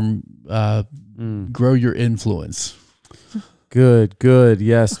platform. Grow your influence. Good.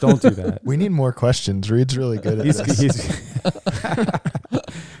 Yes, don't do that. We need more questions. Reid's really good at this.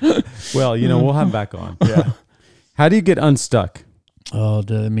 Well, we'll have him back on. Yeah. How do you get unstuck? Oh,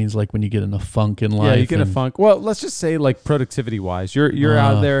 that means like when you get in a funk in life. Yeah, you get in a funk. Well, let's just say like productivity-wise. You're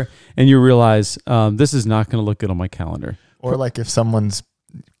out there and you realize this is not going to look good on my calendar. Or like if someone's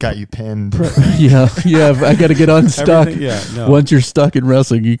got you pinned. Yeah, I got to get unstuck. No. Once you're stuck in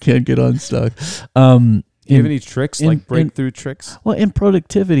wrestling, you can't get unstuck. Do you have any tricks, like breakthrough tricks? Well, in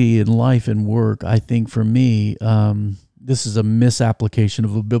productivity in life and work, I think for me, this is a misapplication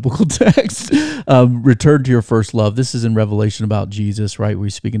of a biblical text. Return to your first love. This is in Revelation about Jesus, right? We're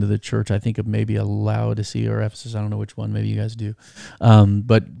speaking to the church. I think of maybe a Laodicea or Ephesus. I don't know which one. Maybe you guys do.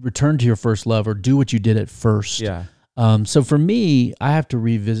 But return to your first love, or do what you did at first. Yeah. So for me, I have to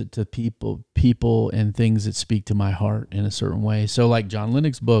revisit to people and things that speak to my heart in a certain way. So like John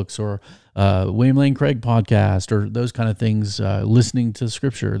Lennox books or William Lane Craig podcast or those kind of things, listening to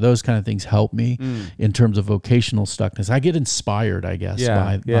scripture, those kind of things help me in terms of vocational stuckness. I get inspired, I guess,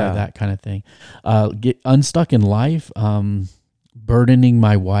 by that kind of thing. Get unstuck in life, burdening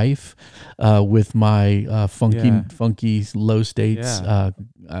my wife with my funky low states.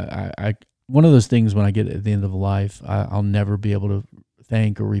 I one of those things when I get at the end of life, I'll never be able to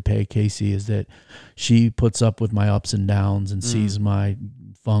thank or repay Casey, is that she puts up with my ups and downs and sees my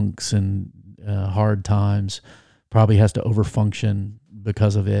funks and hard times, probably has to overfunction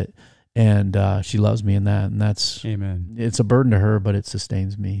because of it, And she loves me in that. And that's, Amen. it's a burden to her, but it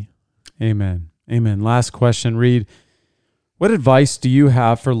sustains me. Amen. Amen. Last question, Reid. What advice do you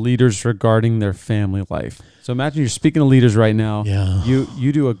have for leaders regarding their family life? So imagine you're speaking to leaders right now. Yeah.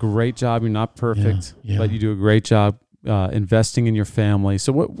 You do a great job. You're not perfect, Yeah. but you do a great job investing in your family.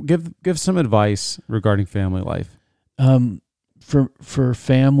 So what give some advice regarding family life? For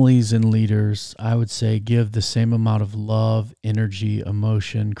families and leaders, I would say give the same amount of love, energy,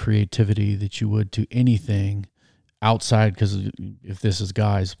 emotion, creativity that you would to anything outside, because if this is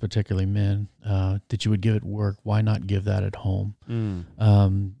guys, particularly men, that you would give at work. Why not give that at home?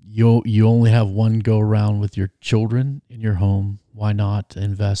 You only have one go around with your children in your home. Why not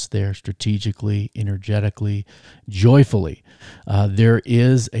invest there strategically, energetically, joyfully? There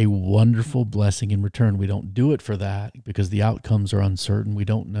is a wonderful blessing in return. We don't do it for that because the outcomes are uncertain. We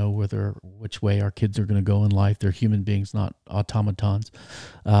don't know which way our kids are going to go in life. They're human beings, not automatons.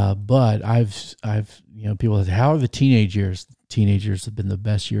 But I've people say, how are the teenage years? Teenage years have been the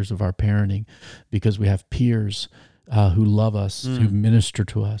best years of our parenting because we have peers who love us, who minister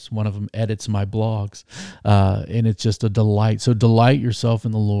to us. One of them edits my blogs, and it's just a delight. So delight yourself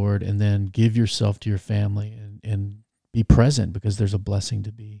in the Lord, and then give yourself to your family, and be present because there's a blessing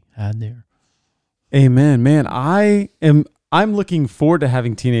to be had there. Amen, man. I'm looking forward to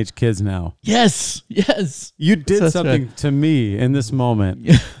having teenage kids now. Yes. You did That's something right. to me in this moment.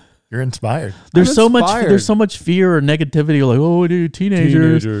 You're inspired. There's so inspired. much fear or negativity. Like, oh, dude,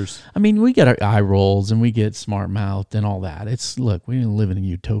 teenagers. I mean, we get our eye rolls and we get smart mouthed and all that. Look, we didn't live in a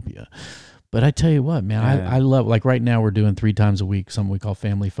utopia. But I tell you what, man, Yeah. I love, like right now we're doing 3 times a week, something we call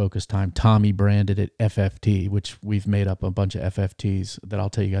family focus time. Tommy branded it FFT, which we've made up a bunch of FFTs that I'll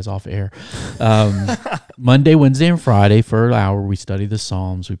tell you guys off air. Monday, Wednesday, and Friday for an hour, we study the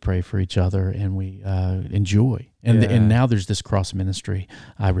Psalms, we pray for each other, and we enjoy. And now there's this cross ministry.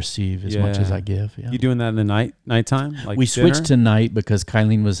 I receive as much as I give. Yeah. You doing that in the nighttime? Like We dinner? switched to night because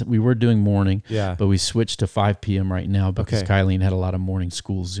we were doing morning, Yeah. but we switched to 5 p.m. right now because Okay. Kylene had a lot of morning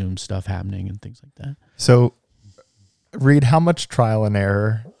school Zoom stuff happening and things like that. So, Reid, how much trial and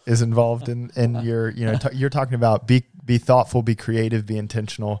error is involved in your, you're talking about be thoughtful, be creative, be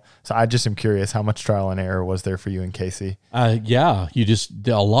intentional. So I just am curious, how much trial and error was there for you and Casey? You just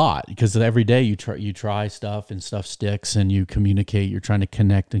a lot, because every day you try stuff and stuff sticks and you communicate. You're trying to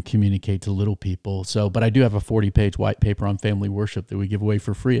connect and communicate to little people. So, but I do have a 40-page white paper on family worship that we give away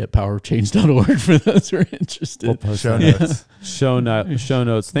for free at powerofchange.org for those who are interested. We'll post Show that. notes. Show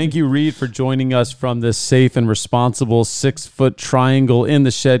notes. Thank you, Reid, for joining us from this safe and responsible 6-foot triangle in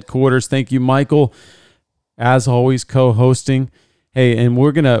the shed quarters. Thank you, Michael, as always, co-hosting. Hey, and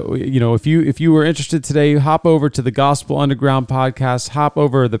we're gonna, if you were interested today, hop over to the Gospel Underground podcast. Hop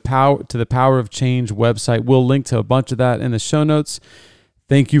over to the Power of Change website. We'll link to a bunch of that in the show notes.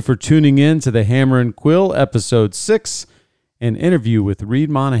 Thank you for tuning in to the Hammer and Quill episode 6, an interview with Reid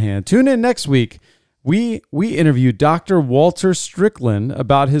Monaghan. Tune in next week. We interviewed Dr. Walter Strickland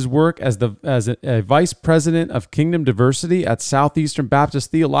about his work as a vice president of Kingdom Diversity at Southeastern Baptist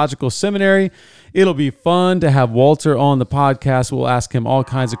Theological Seminary. It'll be fun to have Walter on the podcast. We'll ask him all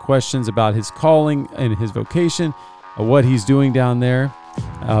kinds of questions about his calling and his vocation, what he's doing down there.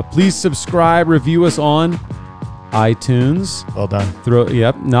 Please subscribe, review us on iTunes. Well done.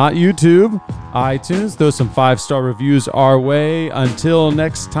 Not YouTube. iTunes. Throw some 5-star reviews our way. Until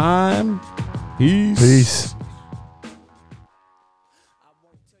next time. Peace. Peace. I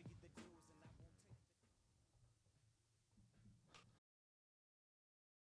won't tell you the